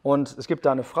 Und es gibt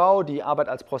da eine Frau, die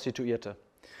arbeitet als Prostituierte.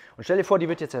 Und stell dir vor, die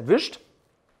wird jetzt erwischt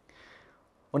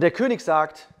und der König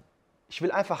sagt, ich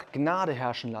will einfach Gnade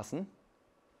herrschen lassen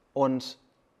und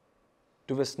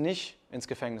du wirst nicht ins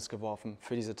Gefängnis geworfen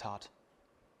für diese Tat.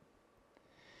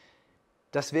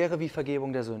 Das wäre wie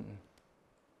Vergebung der Sünden.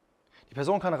 Die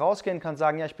Person kann rausgehen, kann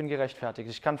sagen, ja, ich bin gerechtfertigt.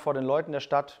 Ich kann vor den Leuten der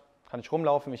Stadt, kann ich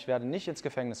rumlaufen, ich werde nicht ins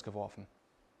Gefängnis geworfen.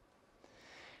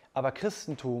 Aber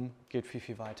Christentum geht viel,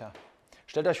 viel weiter.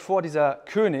 Stellt euch vor, dieser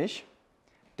König,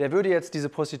 der würde jetzt diese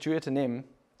Prostituierte nehmen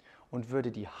und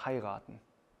würde die heiraten.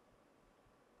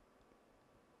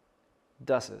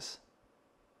 Das ist,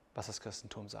 was das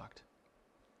Christentum sagt.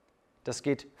 Das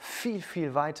geht viel,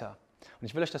 viel weiter. Und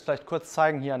ich will euch das vielleicht kurz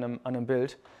zeigen hier an einem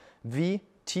Bild, wie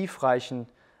tiefreichend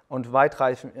und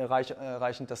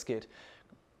weitreichend das geht.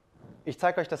 Ich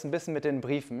zeige euch das ein bisschen mit den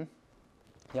Briefen.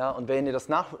 Ja, und wenn ihr das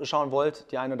nachschauen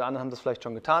wollt, die einen oder anderen haben das vielleicht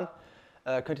schon getan,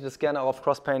 könnt ihr das gerne auch auf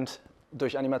Crosspaint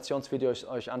durch Animationsvideos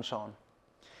euch anschauen.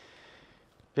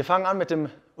 Wir fangen an mit dem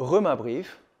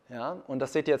Römerbrief, ja, und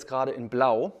das seht ihr jetzt gerade in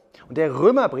Blau. Und der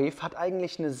Römerbrief hat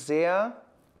eigentlich eine sehr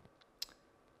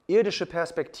irdische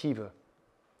Perspektive.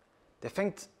 Der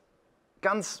fängt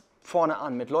ganz vorne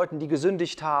an mit Leuten, die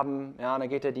gesündigt haben. Ja, dann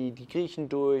geht er die Griechen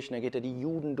durch, dann geht er die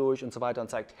Juden durch und so weiter und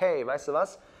zeigt, hey, weißt du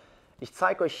was? Ich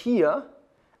zeige euch hier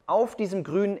auf diesem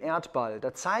grünen Erdball,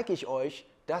 da zeige ich euch,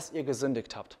 dass ihr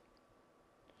gesündigt habt.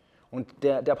 Und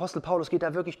der Apostel Paulus geht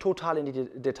da wirklich total in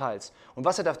die Details. Und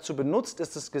was er dazu benutzt,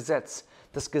 ist das Gesetz.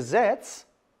 Das Gesetz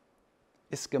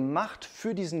ist gemacht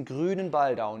für diesen grünen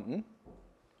Ball da unten,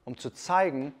 um zu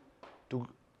zeigen,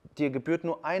 dir gebührt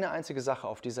nur eine einzige Sache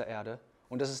auf dieser Erde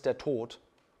und das ist der Tod.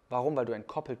 Warum? Weil du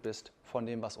entkoppelt bist von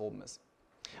dem, was oben ist.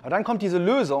 Aber dann kommt diese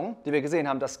Lösung, die wir gesehen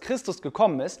haben, dass Christus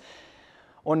gekommen ist.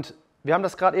 Und wir haben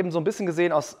das gerade eben so ein bisschen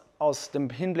gesehen aus dem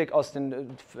Hinblick, dass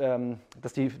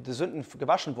die Sünden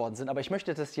gewaschen worden sind. Aber ich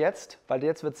möchte das jetzt, weil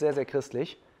jetzt wird es sehr, sehr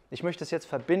christlich, ich möchte es jetzt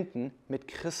verbinden mit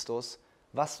Christus,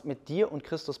 was mit dir und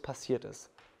Christus passiert ist.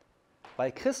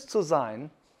 Weil Christ zu sein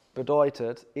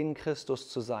bedeutet, in Christus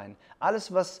zu sein.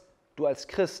 Alles, was du als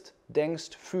Christ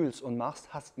denkst, fühlst und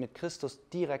machst, hast mit Christus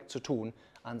direkt zu tun.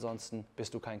 Ansonsten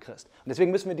bist du kein Christ. Und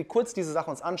deswegen müssen wir kurz diese Sache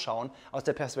uns anschauen aus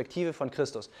der Perspektive von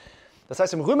Christus. Das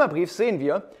heißt, im Römerbrief sehen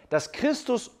wir, dass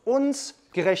Christus uns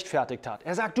gerechtfertigt hat.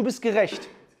 Er sagt, du bist gerecht.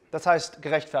 Das heißt,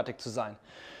 gerechtfertigt zu sein.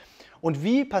 Und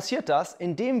wie passiert das?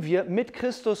 Indem wir mit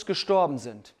Christus gestorben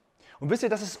sind. Und wisst ihr,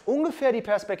 das ist ungefähr die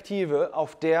Perspektive,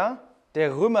 auf der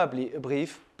der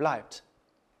Römerbrief bleibt.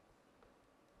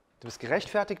 Du bist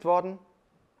gerechtfertigt worden,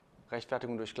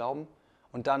 Rechtfertigung durch Glauben,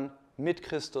 und dann mit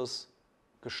Christus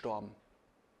gestorben.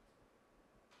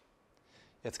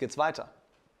 Jetzt geht's weiter.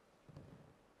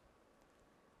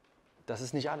 Das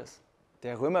ist nicht alles.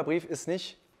 Der Römerbrief ist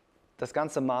nicht das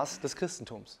ganze Maß des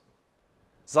Christentums,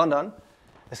 sondern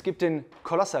es gibt den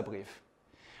Kolosserbrief.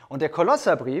 Und der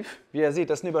Kolosserbrief, wie ihr seht,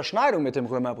 das ist eine Überschneidung mit dem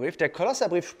Römerbrief. Der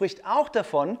Kolosserbrief spricht auch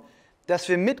davon, dass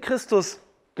wir mit Christus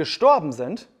gestorben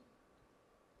sind.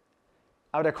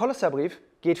 Aber der Kolosserbrief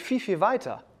geht viel, viel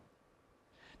weiter.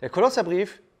 Der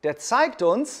Kolosserbrief, der zeigt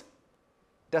uns,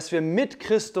 dass wir mit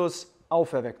Christus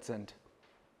auferweckt sind.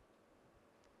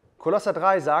 Kolosser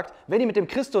 3 sagt, wenn ihr mit dem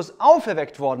Christus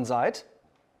auferweckt worden seid,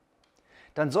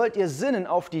 dann sollt ihr sinnen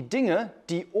auf die Dinge,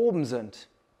 die oben sind.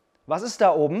 Was ist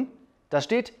da oben? Da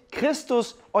steht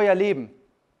Christus, euer Leben.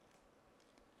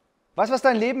 Weißt du, was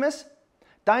dein Leben ist?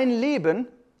 Dein Leben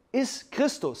ist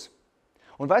Christus.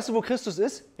 Und weißt du, wo Christus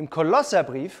ist? Im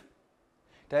Kolosserbrief,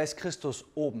 da ist Christus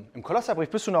oben. Im Kolosserbrief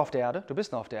bist du noch auf der Erde, du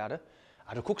bist noch auf der Erde,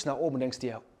 aber du guckst nach oben und denkst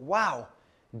dir, wow,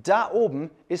 da oben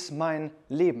ist mein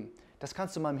Leben. Das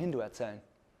kannst du mal im Hindu erzählen.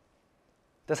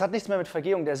 Das hat nichts mehr mit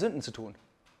Vergehung der Sünden zu tun.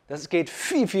 Das geht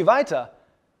viel, viel weiter.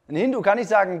 Ein Hindu kann nicht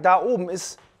sagen, da oben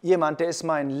ist jemand, der ist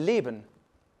mein Leben.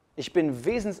 Ich bin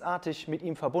wesensartig mit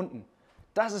ihm verbunden.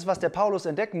 Das ist, was der Paulus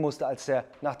entdecken musste, als er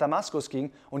nach Damaskus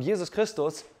ging und Jesus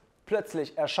Christus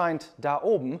plötzlich erscheint da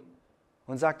oben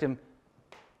und sagt ihm,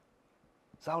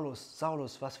 Saulus,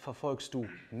 Saulus, was verfolgst du?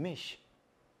 Mich.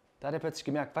 Da hat er plötzlich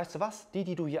gemerkt, weißt du was,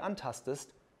 die du hier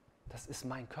antastest, das ist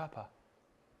mein Körper.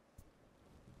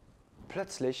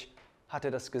 Plötzlich hat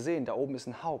er das gesehen, da oben ist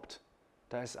ein Haupt,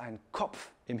 da ist ein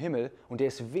Kopf im Himmel und der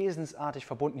ist wesensartig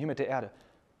verbunden hier mit der Erde.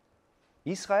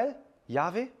 Israel,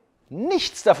 Jahwe,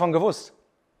 nichts davon gewusst.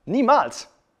 Niemals,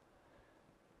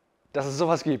 dass es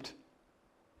sowas gibt.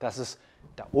 Da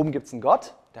oben gibt es einen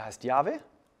Gott, der heißt Jahwe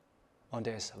und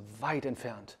der ist weit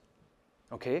entfernt.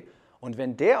 Okay? Und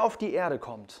wenn der auf die Erde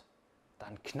kommt,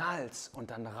 dann knallt's und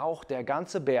dann raucht der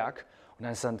ganze Berg und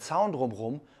dann ist da ein Zaun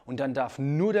drumherum und dann darf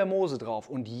nur der Mose drauf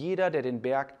und jeder, der den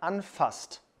Berg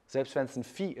anfasst, selbst wenn es ein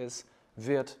Vieh ist,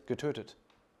 wird getötet.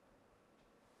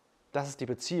 Das ist die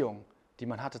Beziehung, die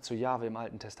man hatte zu Jahwe im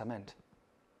Alten Testament.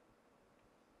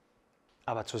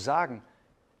 Aber zu sagen,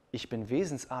 ich bin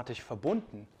wesensartig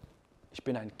verbunden, ich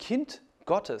bin ein Kind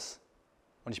Gottes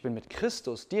und ich bin mit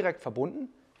Christus direkt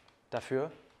verbunden,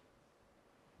 dafür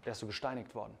wärst du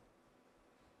gesteinigt worden,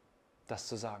 das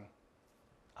zu sagen.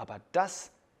 Aber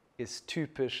das ist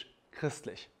typisch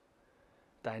christlich.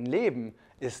 Dein Leben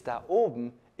ist da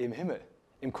oben im Himmel,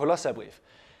 im Kolosserbrief.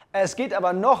 Es geht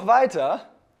aber noch weiter,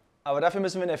 aber dafür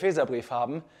müssen wir einen Epheserbrief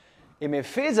haben. im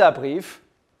Epheserbrief,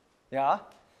 ja,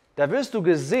 da wirst du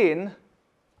gesehen,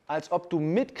 als ob du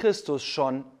mit Christus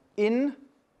schon in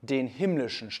den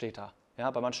himmlischen, steht da. Ja,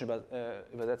 bei manchen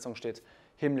Übersetzungen steht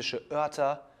himmlische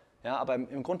Örter, ja, aber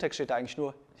im Grundtext steht da eigentlich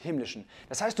nur himmlischen.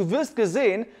 Das heißt, du wirst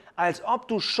gesehen, als ob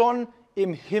du schon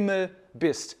im Himmel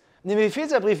bist. Im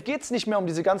Epheserbrief geht es nicht mehr um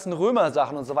diese ganzen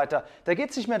Römer-Sachen und so weiter. Da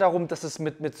geht es nicht mehr darum, dass es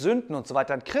mit Sünden und so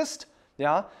weiter. Ein Christ,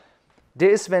 ja,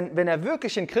 der ist, wenn er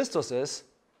wirklich in Christus ist,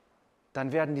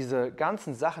 dann werden diese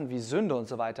ganzen Sachen wie Sünde und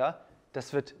so weiter,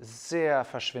 das wird sehr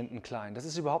verschwindend klein. Das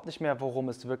ist überhaupt nicht mehr, worum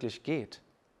es wirklich geht.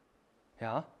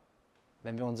 Ja?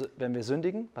 Wenn wir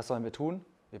sündigen, was sollen wir tun?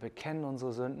 Wir bekennen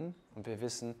unsere Sünden und wir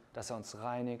wissen, dass er uns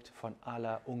reinigt von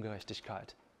aller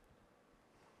Ungerechtigkeit.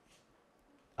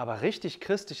 Aber richtig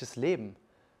christliches Leben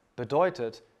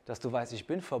bedeutet, dass du weißt, ich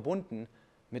bin verbunden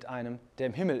mit einem, der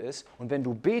im Himmel ist. Und wenn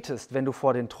du betest, wenn du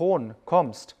vor den Thron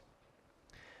kommst,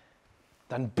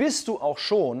 dann bist du auch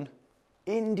schon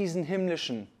in diesen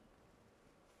himmlischen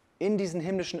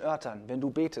Örtern, wenn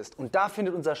du betest. Und da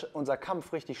findet unser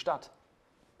Kampf richtig statt.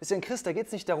 Ist ja ein Christ, da geht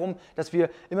es nicht darum, dass wir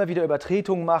immer wieder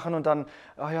Übertretungen machen und dann,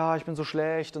 ach ja, ich bin so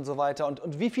schlecht und so weiter.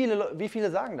 Und wie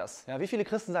viele sagen das? Ja, wie viele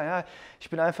Christen sagen, ja, ich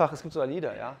bin einfach, es gibt so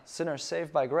Lieder, ja, Sinners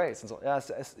saved by grace und so. Ja,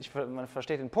 man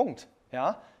versteht den Punkt,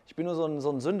 ja. Ich bin nur so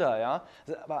ein Sünder, ja.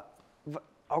 Aber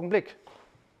Augenblick,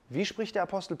 wie spricht der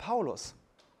Apostel Paulus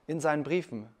in seinen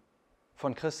Briefen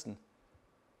von Christen?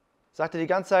 Sagt er die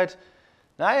ganze Zeit,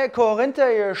 na ihr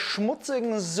Korinther, ihr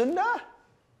schmutzigen Sünder,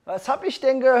 was hab ich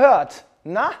denn gehört?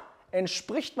 Na,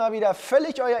 entspricht mal wieder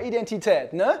völlig eurer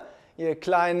Identität, ne? Ihr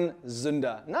kleinen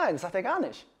Sünder. Nein, das sagt er gar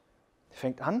nicht. Er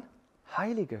fängt an,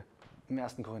 Heilige im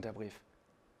 1. Korintherbrief.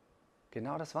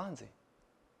 Genau das waren sie.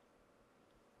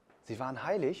 Sie waren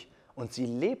heilig und sie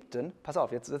lebten, pass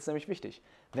auf, jetzt ist es nämlich wichtig,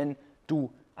 wenn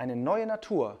du eine neue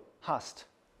Natur hast,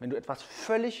 wenn du etwas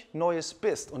völlig Neues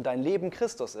bist und dein Leben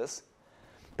Christus ist,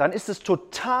 dann ist es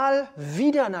total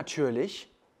widernatürlich,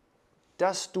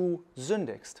 dass du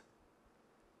sündigst.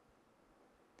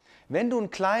 Wenn du ein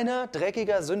kleiner,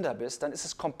 dreckiger Sünder bist, dann ist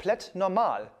es komplett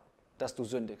normal, dass du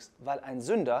sündigst, weil ein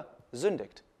Sünder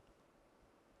sündigt.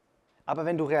 Aber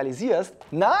wenn du realisierst,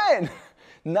 nein,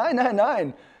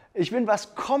 ich bin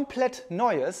was komplett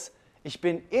Neues, ich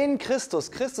bin in Christus,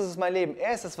 Christus ist mein Leben,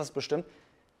 er ist es, was bestimmt,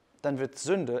 dann wird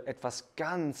Sünde etwas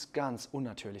ganz, ganz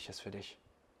Unnatürliches für dich.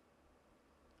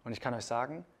 Und ich kann euch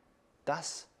sagen,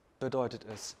 das bedeutet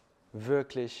es,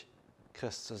 wirklich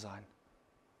Christ zu sein.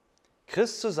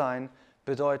 Christ zu sein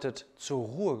bedeutet, zur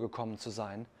Ruhe gekommen zu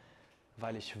sein,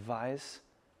 weil ich weiß,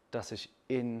 dass ich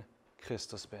in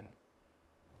Christus bin.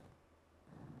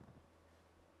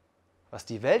 Was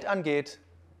die Welt angeht,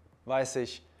 weiß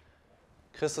ich,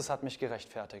 Christus hat mich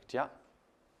gerechtfertigt. Ja,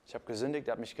 ich habe gesündigt,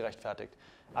 er hat mich gerechtfertigt.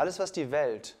 Alles, was die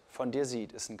Welt von dir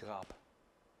sieht, ist ein Grab.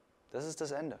 Das ist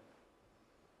das Ende.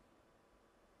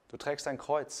 Du trägst ein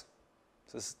Kreuz.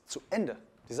 Es ist zu Ende.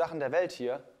 Die Sachen der Welt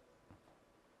hier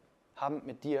haben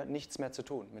mit dir nichts mehr zu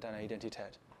tun, mit deiner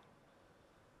Identität.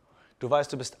 Du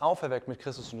weißt, du bist auferweckt mit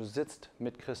Christus und du sitzt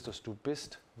mit Christus. Du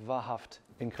bist wahrhaft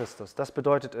in Christus. Das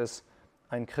bedeutet es,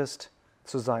 ein Christ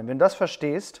zu sein. Wenn du das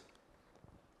verstehst,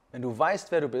 wenn du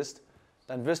weißt, wer du bist,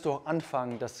 dann wirst du auch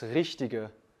anfangen, das Richtige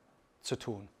zu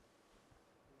tun.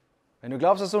 Wenn du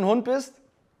glaubst, dass du ein Hund bist,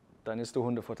 dann isst du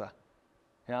Hundefutter.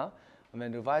 Ja? Und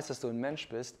wenn du weißt, dass du ein Mensch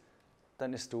bist,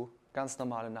 dann isst du ganz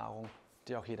normale Nahrung,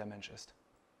 die auch jeder Mensch isst.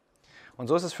 Und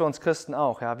so ist es für uns Christen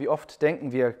auch. Ja? Wie oft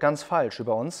denken wir ganz falsch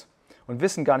über uns und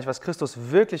wissen gar nicht, was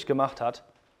Christus wirklich gemacht hat.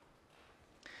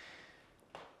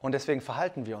 Und deswegen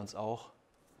verhalten wir uns auch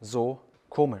so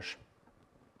komisch.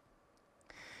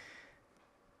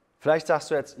 Vielleicht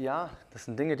sagst du jetzt, ja, das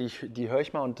sind Dinge, die höre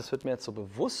ich mal und das wird mir jetzt so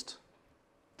bewusst,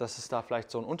 dass es da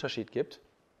vielleicht so einen Unterschied gibt.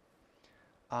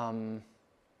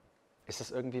 Ist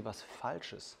das irgendwie was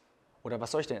Falsches? Oder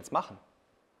was soll ich denn jetzt machen?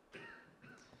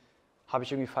 Habe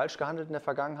ich irgendwie falsch gehandelt in der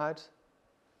Vergangenheit?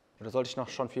 Oder sollte ich noch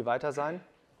schon viel weiter sein?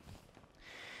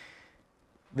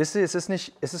 Wisst ihr, es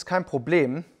ist kein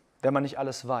Problem, wenn man nicht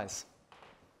alles weiß.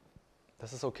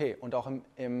 Das ist okay. Und auch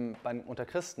unter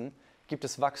Christen gibt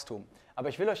es Wachstum. Aber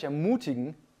ich will euch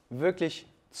ermutigen, wirklich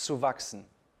zu wachsen.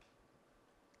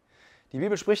 Die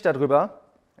Bibel spricht darüber,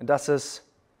 dass es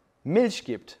Milch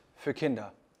gibt für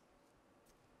Kinder.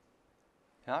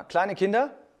 Ja, kleine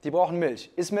Kinder, die brauchen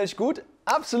Milch. Ist Milch gut?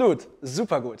 Absolut,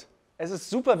 super gut. Es ist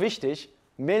super wichtig,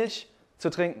 Milch zu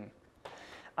trinken.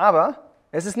 Aber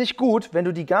es ist nicht gut, wenn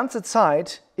du die ganze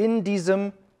Zeit in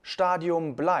diesem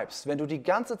Stadium bleibst, wenn du die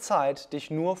ganze Zeit dich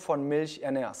nur von Milch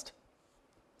ernährst.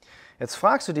 Jetzt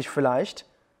fragst du dich vielleicht,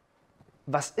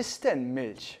 was ist denn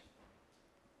Milch?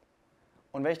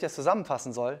 Und wenn ich das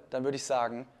zusammenfassen soll, dann würde ich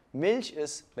sagen, Milch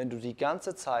ist, wenn du die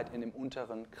ganze Zeit in dem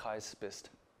unteren Kreis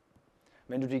bist.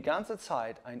 Wenn du die ganze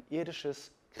Zeit ein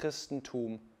irdisches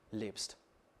Christentum lebst.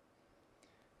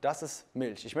 Das ist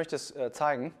Milch. Ich möchte es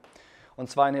zeigen. Und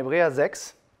zwar in Hebräer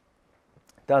 6.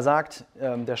 Da sagt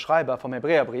der Schreiber vom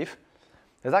Hebräerbrief,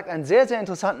 der sagt einen sehr, sehr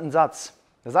interessanten Satz.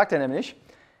 Da sagt er nämlich,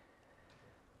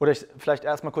 oder vielleicht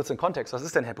erstmal kurz den Kontext, was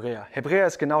ist denn Hebräer? Hebräer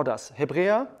ist genau das.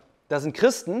 Hebräer, da sind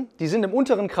Christen, die sind im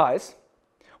unteren Kreis.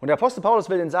 Und der Apostel Paulus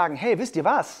will denen sagen, hey, wisst ihr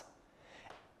was?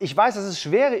 Ich weiß, es ist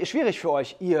schwierig für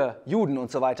euch, ihr Juden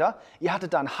und so weiter. Ihr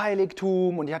hattet da ein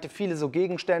Heiligtum und ihr hattet viele so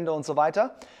Gegenstände und so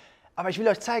weiter. Aber ich will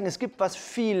euch zeigen, es gibt was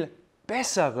viel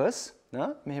Besseres.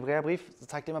 Ne? Im Hebräerbrief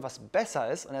zeigt immer, was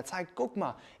besser ist. Und er zeigt, guck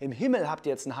mal, im Himmel habt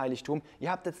ihr jetzt ein Heiligtum.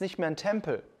 Ihr habt jetzt nicht mehr einen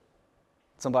Tempel,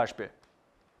 zum Beispiel.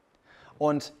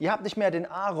 Und ihr habt nicht mehr den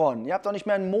Aaron, ihr habt auch nicht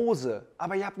mehr einen Mose.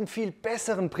 Aber ihr habt einen viel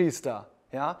besseren Priester,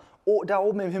 ja? Da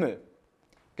oben im Himmel.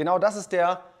 Genau das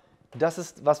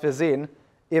ist, was wir sehen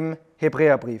im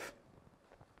Hebräerbrief.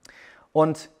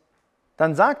 Und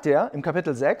dann sagt er im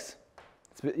Kapitel 6,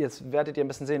 jetzt werdet ihr ein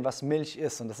bisschen sehen, was Milch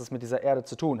ist und dass es mit dieser Erde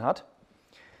zu tun hat.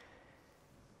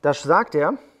 Da sagt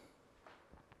er,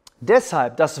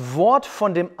 deshalb das Wort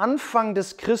von dem Anfang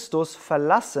des Christus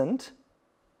verlassend,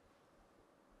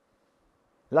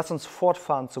 lass uns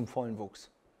fortfahren zum vollen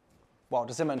Wuchs. Wow,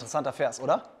 das ist immer ein interessanter Vers,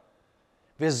 oder?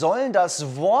 Wir sollen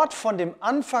das Wort von dem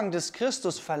Anfang des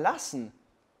Christus verlassen.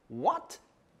 What?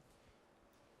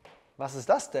 Was ist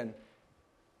das denn?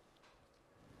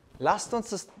 Lasst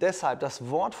uns deshalb das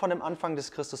Wort von dem Anfang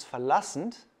des Christus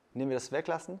verlassend, indem wir das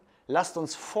weglassen, lasst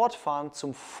uns fortfahren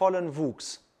zum vollen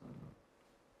Wuchs.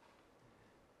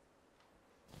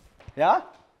 Ja?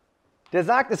 Der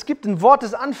sagt, es gibt ein Wort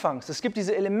des Anfangs, es gibt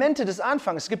diese Elemente des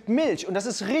Anfangs, es gibt Milch und das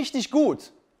ist richtig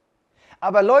gut.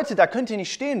 Aber Leute, da könnt ihr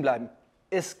nicht stehen bleiben.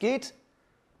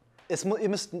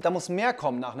 Da muss mehr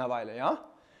kommen nach einer Weile, ja?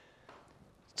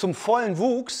 Zum vollen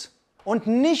Wuchs und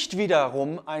nicht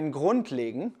wiederum einen Grund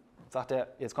legen, sagt er,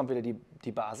 jetzt kommt wieder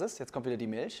die Basis, jetzt kommt wieder die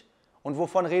Milch. Und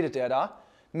wovon redet er da?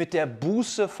 Mit der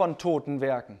Buße von toten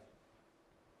Werken.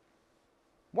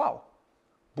 Wow.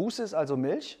 Buße ist also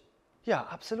Milch? Ja,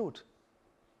 absolut.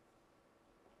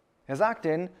 Er sagt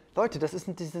denen, Leute, das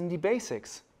sind die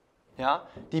Basics. Ja?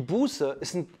 Die Buße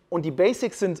und die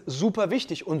Basics sind super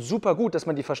wichtig und super gut, dass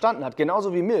man die verstanden hat.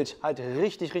 Genauso wie Milch halt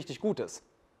richtig, richtig gut ist.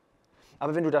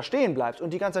 Aber wenn du da stehen bleibst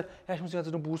und die ganze Zeit, ja, ich muss die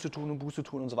ganze Zeit nur Buße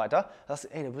tun und so weiter, sagst du,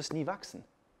 ey, du wirst nie wachsen.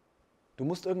 Du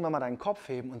musst irgendwann mal deinen Kopf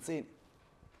heben und sehen,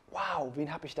 wow,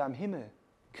 wen habe ich da im Himmel?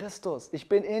 Christus, ich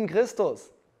bin in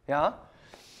Christus. Ja?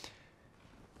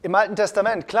 Im Alten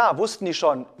Testament, klar, wussten die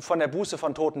schon von der Buße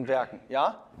von toten Werken,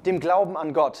 ja? Dem Glauben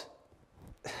an Gott.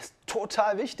 Das ist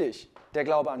total wichtig, der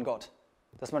Glaube an Gott.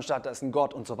 Dass man sagt, da ist ein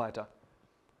Gott und so weiter.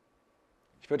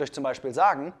 Ich würde euch zum Beispiel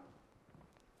sagen,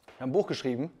 wir haben ein Buch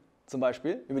geschrieben, zum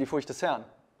Beispiel, über die Furcht des Herrn.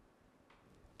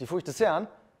 Die Furcht des Herrn,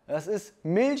 das ist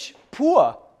Milch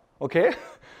pur, okay?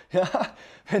 Ja,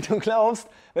 wenn du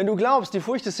glaubst, die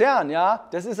Furcht des Herrn, ja,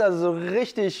 das ist also so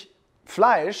richtig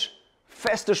Fleisch,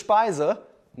 feste Speise.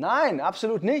 Nein,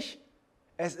 absolut nicht.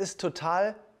 Es ist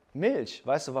total Milch.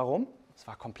 Weißt du warum? Es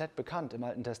war komplett bekannt im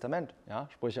Alten Testament. Ja,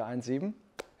 Sprüche 1,7.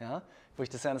 Ja,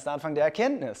 Furcht des Herrn ist der Anfang der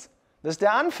Erkenntnis. Das ist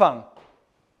der Anfang.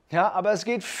 Ja, aber es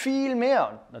geht viel mehr.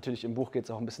 Und natürlich im Buch geht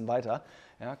es auch ein bisschen weiter.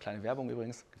 Ja, kleine Werbung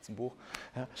übrigens, gibt es im Buch.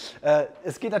 Ja,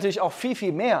 es geht natürlich auch viel,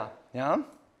 viel mehr. Ja,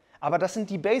 aber das sind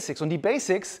die Basics. Und die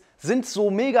Basics sind so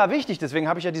mega wichtig. Deswegen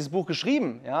habe ich ja dieses Buch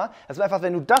geschrieben. Ja, also einfach,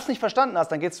 wenn du das nicht verstanden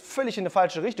hast, dann geht es völlig in eine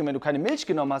falsche Richtung. Wenn du keine Milch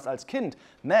genommen hast als Kind,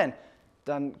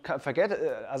 dann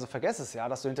vergess es ja,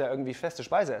 dass du hinterher irgendwie feste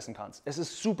Speise essen kannst. Es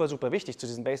ist super, super wichtig, zu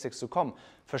diesen Basics zu kommen.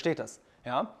 Versteht das?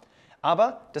 Ja?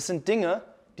 Aber das sind Dinge,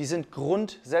 die sind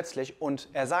grundsätzlich und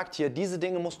er sagt hier, diese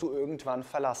Dinge musst du irgendwann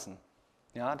verlassen.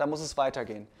 Ja, da muss es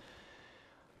weitergehen.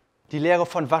 Die Lehre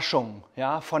von Waschung,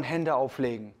 ja, von Hände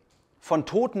auflegen, von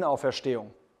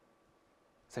Totenauferstehung.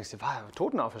 Sagst du,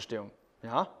 Totenauferstehung?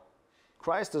 Ja,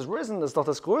 Christ is risen, das ist doch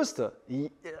das Größte.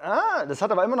 Ja, das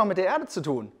hat aber immer noch mit der Erde zu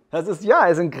tun. Das ist, ja,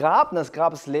 er ist ein Grab und das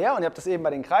Grab ist leer und ihr habt das eben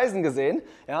bei den Kreisen gesehen.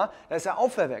 Ja, da ist er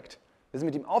auferweckt. Wir sind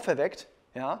mit ihm auferweckt,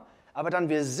 ja, aber dann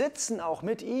wir sitzen auch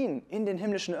mit ihm in den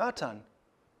himmlischen Örtern.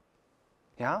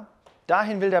 Ja,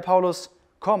 dahin will der Paulus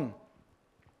kommen.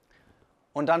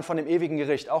 Und dann von dem ewigen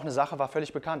Gericht, auch eine Sache, war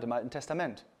völlig bekannt im Alten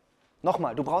Testament.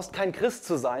 Nochmal, du brauchst kein Christ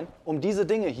zu sein, um diese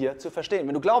Dinge hier zu verstehen.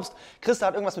 Wenn du glaubst, Christ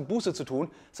hat irgendwas mit Buße zu tun,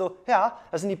 so, ja,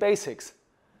 das sind die Basics.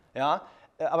 Ja,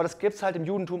 aber das gibt es halt im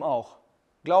Judentum auch.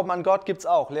 Glauben an Gott gibt es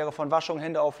auch. Lehre von Waschung,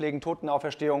 Hände auflegen,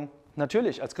 Totenauferstehung.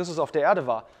 Natürlich, als Christus auf der Erde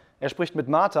war. Er spricht mit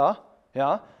Natha,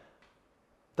 ja,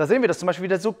 Da sehen wir das zum Beispiel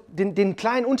wieder so, den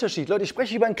kleinen Unterschied. Leute, ich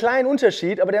spreche über einen kleinen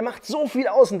Unterschied, aber der macht so viel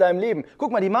aus in deinem Leben.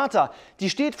 Guck mal, die Martha, die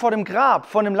steht vor dem Grab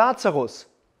von dem Lazarus.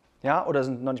 Ja, oder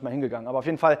sind noch nicht mal hingegangen. Aber auf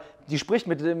jeden Fall, die spricht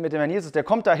mit dem Herrn Jesus, der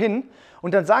kommt da hin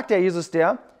und dann sagt der Jesus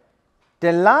der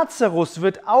Lazarus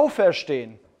wird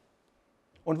auferstehen.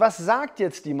 Und was sagt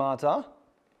jetzt die Martha?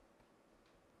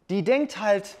 Die denkt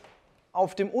halt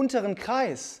auf dem unteren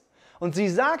Kreis. Und sie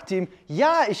sagt ihm,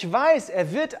 ja, ich weiß,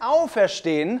 er wird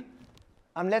auferstehen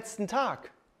am letzten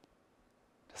Tag.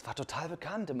 Das war total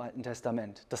bekannt im Alten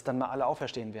Testament, dass dann mal alle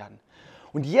auferstehen werden.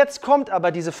 Und jetzt kommt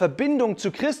aber diese Verbindung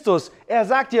zu Christus. Er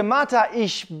sagt dir, Martha,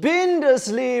 ich bin das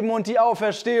Leben und die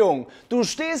Auferstehung. Du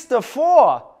stehst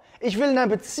davor. Ich will eine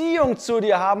Beziehung zu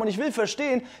dir haben und ich will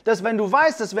verstehen, dass wenn du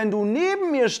weißt, dass wenn du neben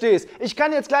mir stehst, ich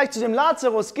kann jetzt gleich zu dem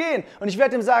Lazarus gehen und ich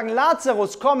werde ihm sagen,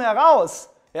 Lazarus, komm heraus.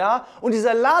 Ja? Und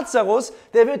dieser Lazarus,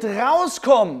 der wird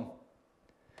rauskommen.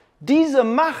 Diese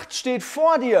Macht steht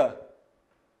vor dir.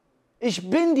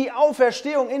 Ich bin die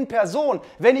Auferstehung in Person.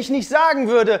 Wenn ich nicht sagen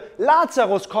würde,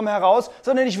 Lazarus, komm heraus,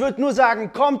 sondern ich würde nur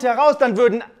sagen, kommt heraus, dann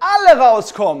würden alle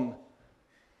rauskommen.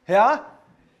 Ja?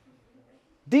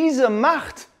 Diese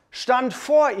Macht stand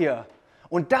vor ihr.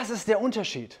 Und das ist der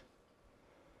Unterschied.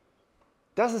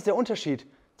 Das ist der Unterschied,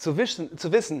 zu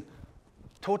wissen,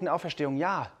 Totenauferstehung,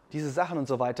 ja, diese Sachen und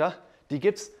so weiter, die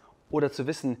gibt's. Oder zu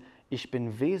wissen, ich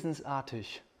bin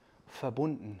wesensartig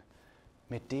verbunden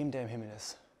mit dem, der im Himmel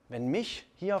ist. Wenn mich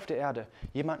hier auf der Erde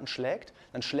jemanden schlägt,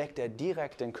 dann schlägt er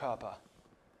direkt den Körper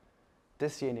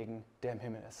desjenigen, der im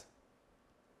Himmel ist.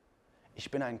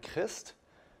 Ich bin ein Christ,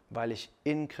 weil ich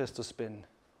in Christus bin.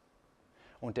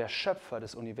 Und der Schöpfer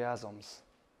des Universums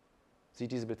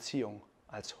sieht diese Beziehung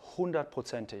als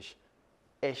 100%ig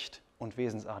echt und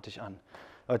wesensartig an.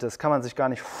 Leute, das kann man sich gar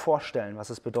nicht vorstellen, was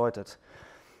es bedeutet.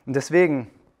 Und deswegen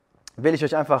will ich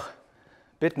euch einfach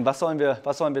bitten, was sollen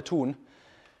wir tun?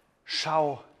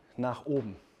 Schau nach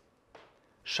oben.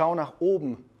 Schau nach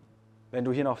oben, wenn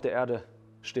du hier noch auf der Erde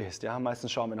stehst. Ja,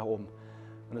 meistens schauen wir nach oben.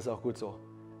 Und das ist auch gut so.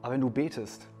 Aber wenn du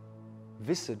betest,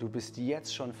 wisse, du bist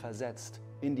jetzt schon versetzt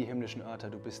in die himmlischen Örter.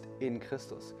 Du bist in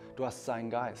Christus. Du hast seinen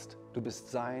Geist. Du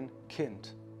bist sein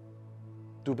Kind.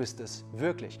 Du bist es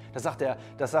wirklich. Das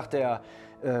sagt der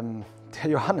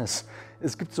Johannes.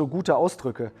 Es gibt so gute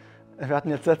Ausdrücke. Wir hatten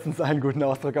jetzt letztens einen guten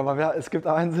Ausdruck, aber es gibt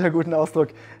auch einen sehr guten Ausdruck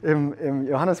im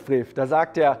Johannesbrief. Da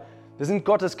sagt er, wir sind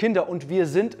Gottes Kinder und wir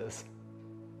sind es.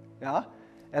 Ja?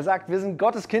 Er sagt, wir sind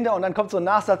Gottes Kinder und dann kommt so ein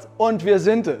Nachsatz, und wir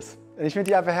sind es. Und ich finde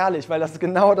die einfach herrlich, weil das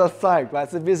genau das zeigt.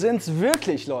 Weißt du, wir sind es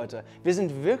wirklich, Leute. Wir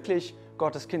sind wirklich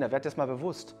Gottes Kinder. Werd dir das mal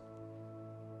bewusst.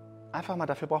 Einfach mal,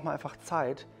 dafür braucht man einfach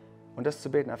Zeit. Und das zu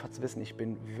beten, einfach zu wissen, ich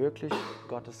bin wirklich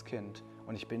Gottes Kind.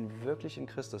 Und ich bin wirklich in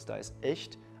Christus. Da ist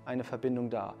echt eine Verbindung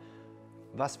da.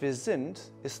 Was wir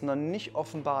sind, ist noch nicht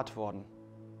offenbart worden,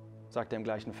 sagt er im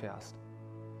gleichen Vers.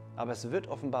 Aber es wird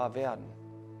offenbar werden,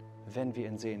 wenn wir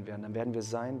ihn sehen werden. Dann werden wir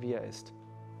sein, wie er ist.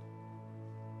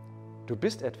 Du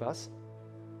bist etwas,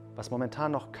 was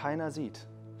momentan noch keiner sieht.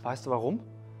 Weißt du warum?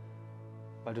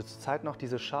 Weil du zurzeit noch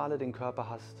diese Schale, den Körper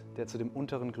hast, der zu dem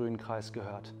unteren grünen Kreis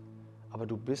gehört. Aber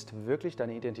du bist wirklich,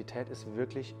 deine Identität ist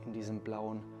wirklich in diesem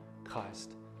blauen Kreis.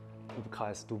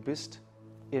 Du bist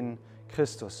in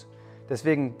Christus.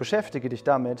 Deswegen beschäftige dich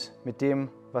damit, mit dem,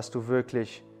 was du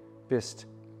wirklich bist.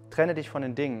 Trenne dich von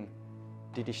den Dingen,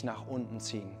 die dich nach unten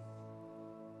ziehen.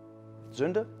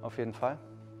 Sünde, auf jeden Fall.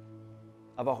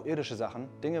 Aber auch irdische Sachen,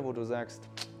 Dinge, wo du sagst,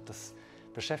 das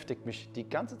beschäftigt mich die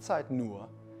ganze Zeit nur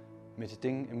mit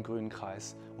Dingen im grünen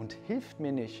Kreis und hilft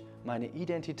mir nicht, meine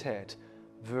Identität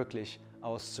wirklich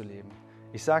auszuleben.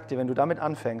 Ich sage dir, wenn du damit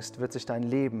anfängst, wird sich dein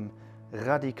Leben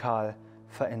radikal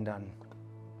verändern.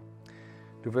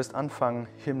 Du wirst anfangen,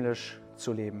 himmlisch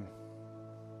zu leben.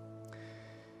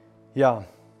 Ja,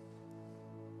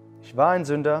 ich war ein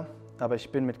Sünder, aber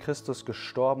ich bin mit Christus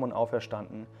gestorben und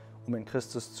auferstanden, um in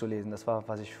Christus zu leben. Das war,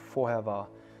 was ich vorher war.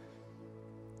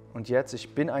 Und jetzt,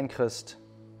 ich bin ein Christ,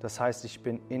 das heißt, ich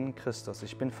bin in Christus.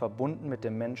 Ich bin verbunden mit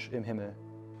dem Mensch im Himmel.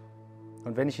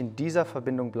 Und wenn ich in dieser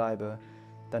Verbindung bleibe,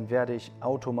 dann werde ich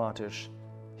automatisch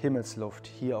Himmelsluft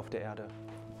hier auf der Erde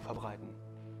verbreiten.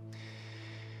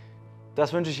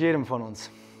 Das wünsche ich jedem von uns.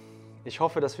 Ich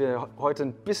hoffe, dass wir heute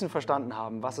ein bisschen verstanden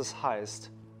haben, was es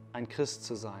heißt, ein Christ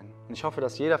zu sein. Und ich hoffe,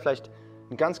 dass jeder vielleicht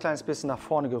ein ganz kleines bisschen nach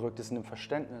vorne gerückt ist in dem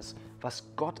Verständnis, was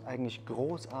Gott eigentlich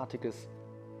Großartiges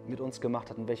mit uns gemacht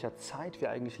hat, in welcher Zeit wir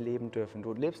eigentlich leben dürfen.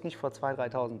 Du lebst nicht vor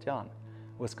 2.000, 3.000 Jahren,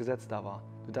 wo das Gesetz da war.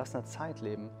 Du darfst in einer Zeit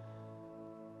leben,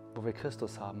 wo wir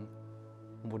Christus haben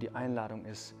und wo die Einladung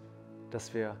ist,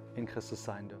 dass wir in Christus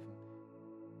sein dürfen.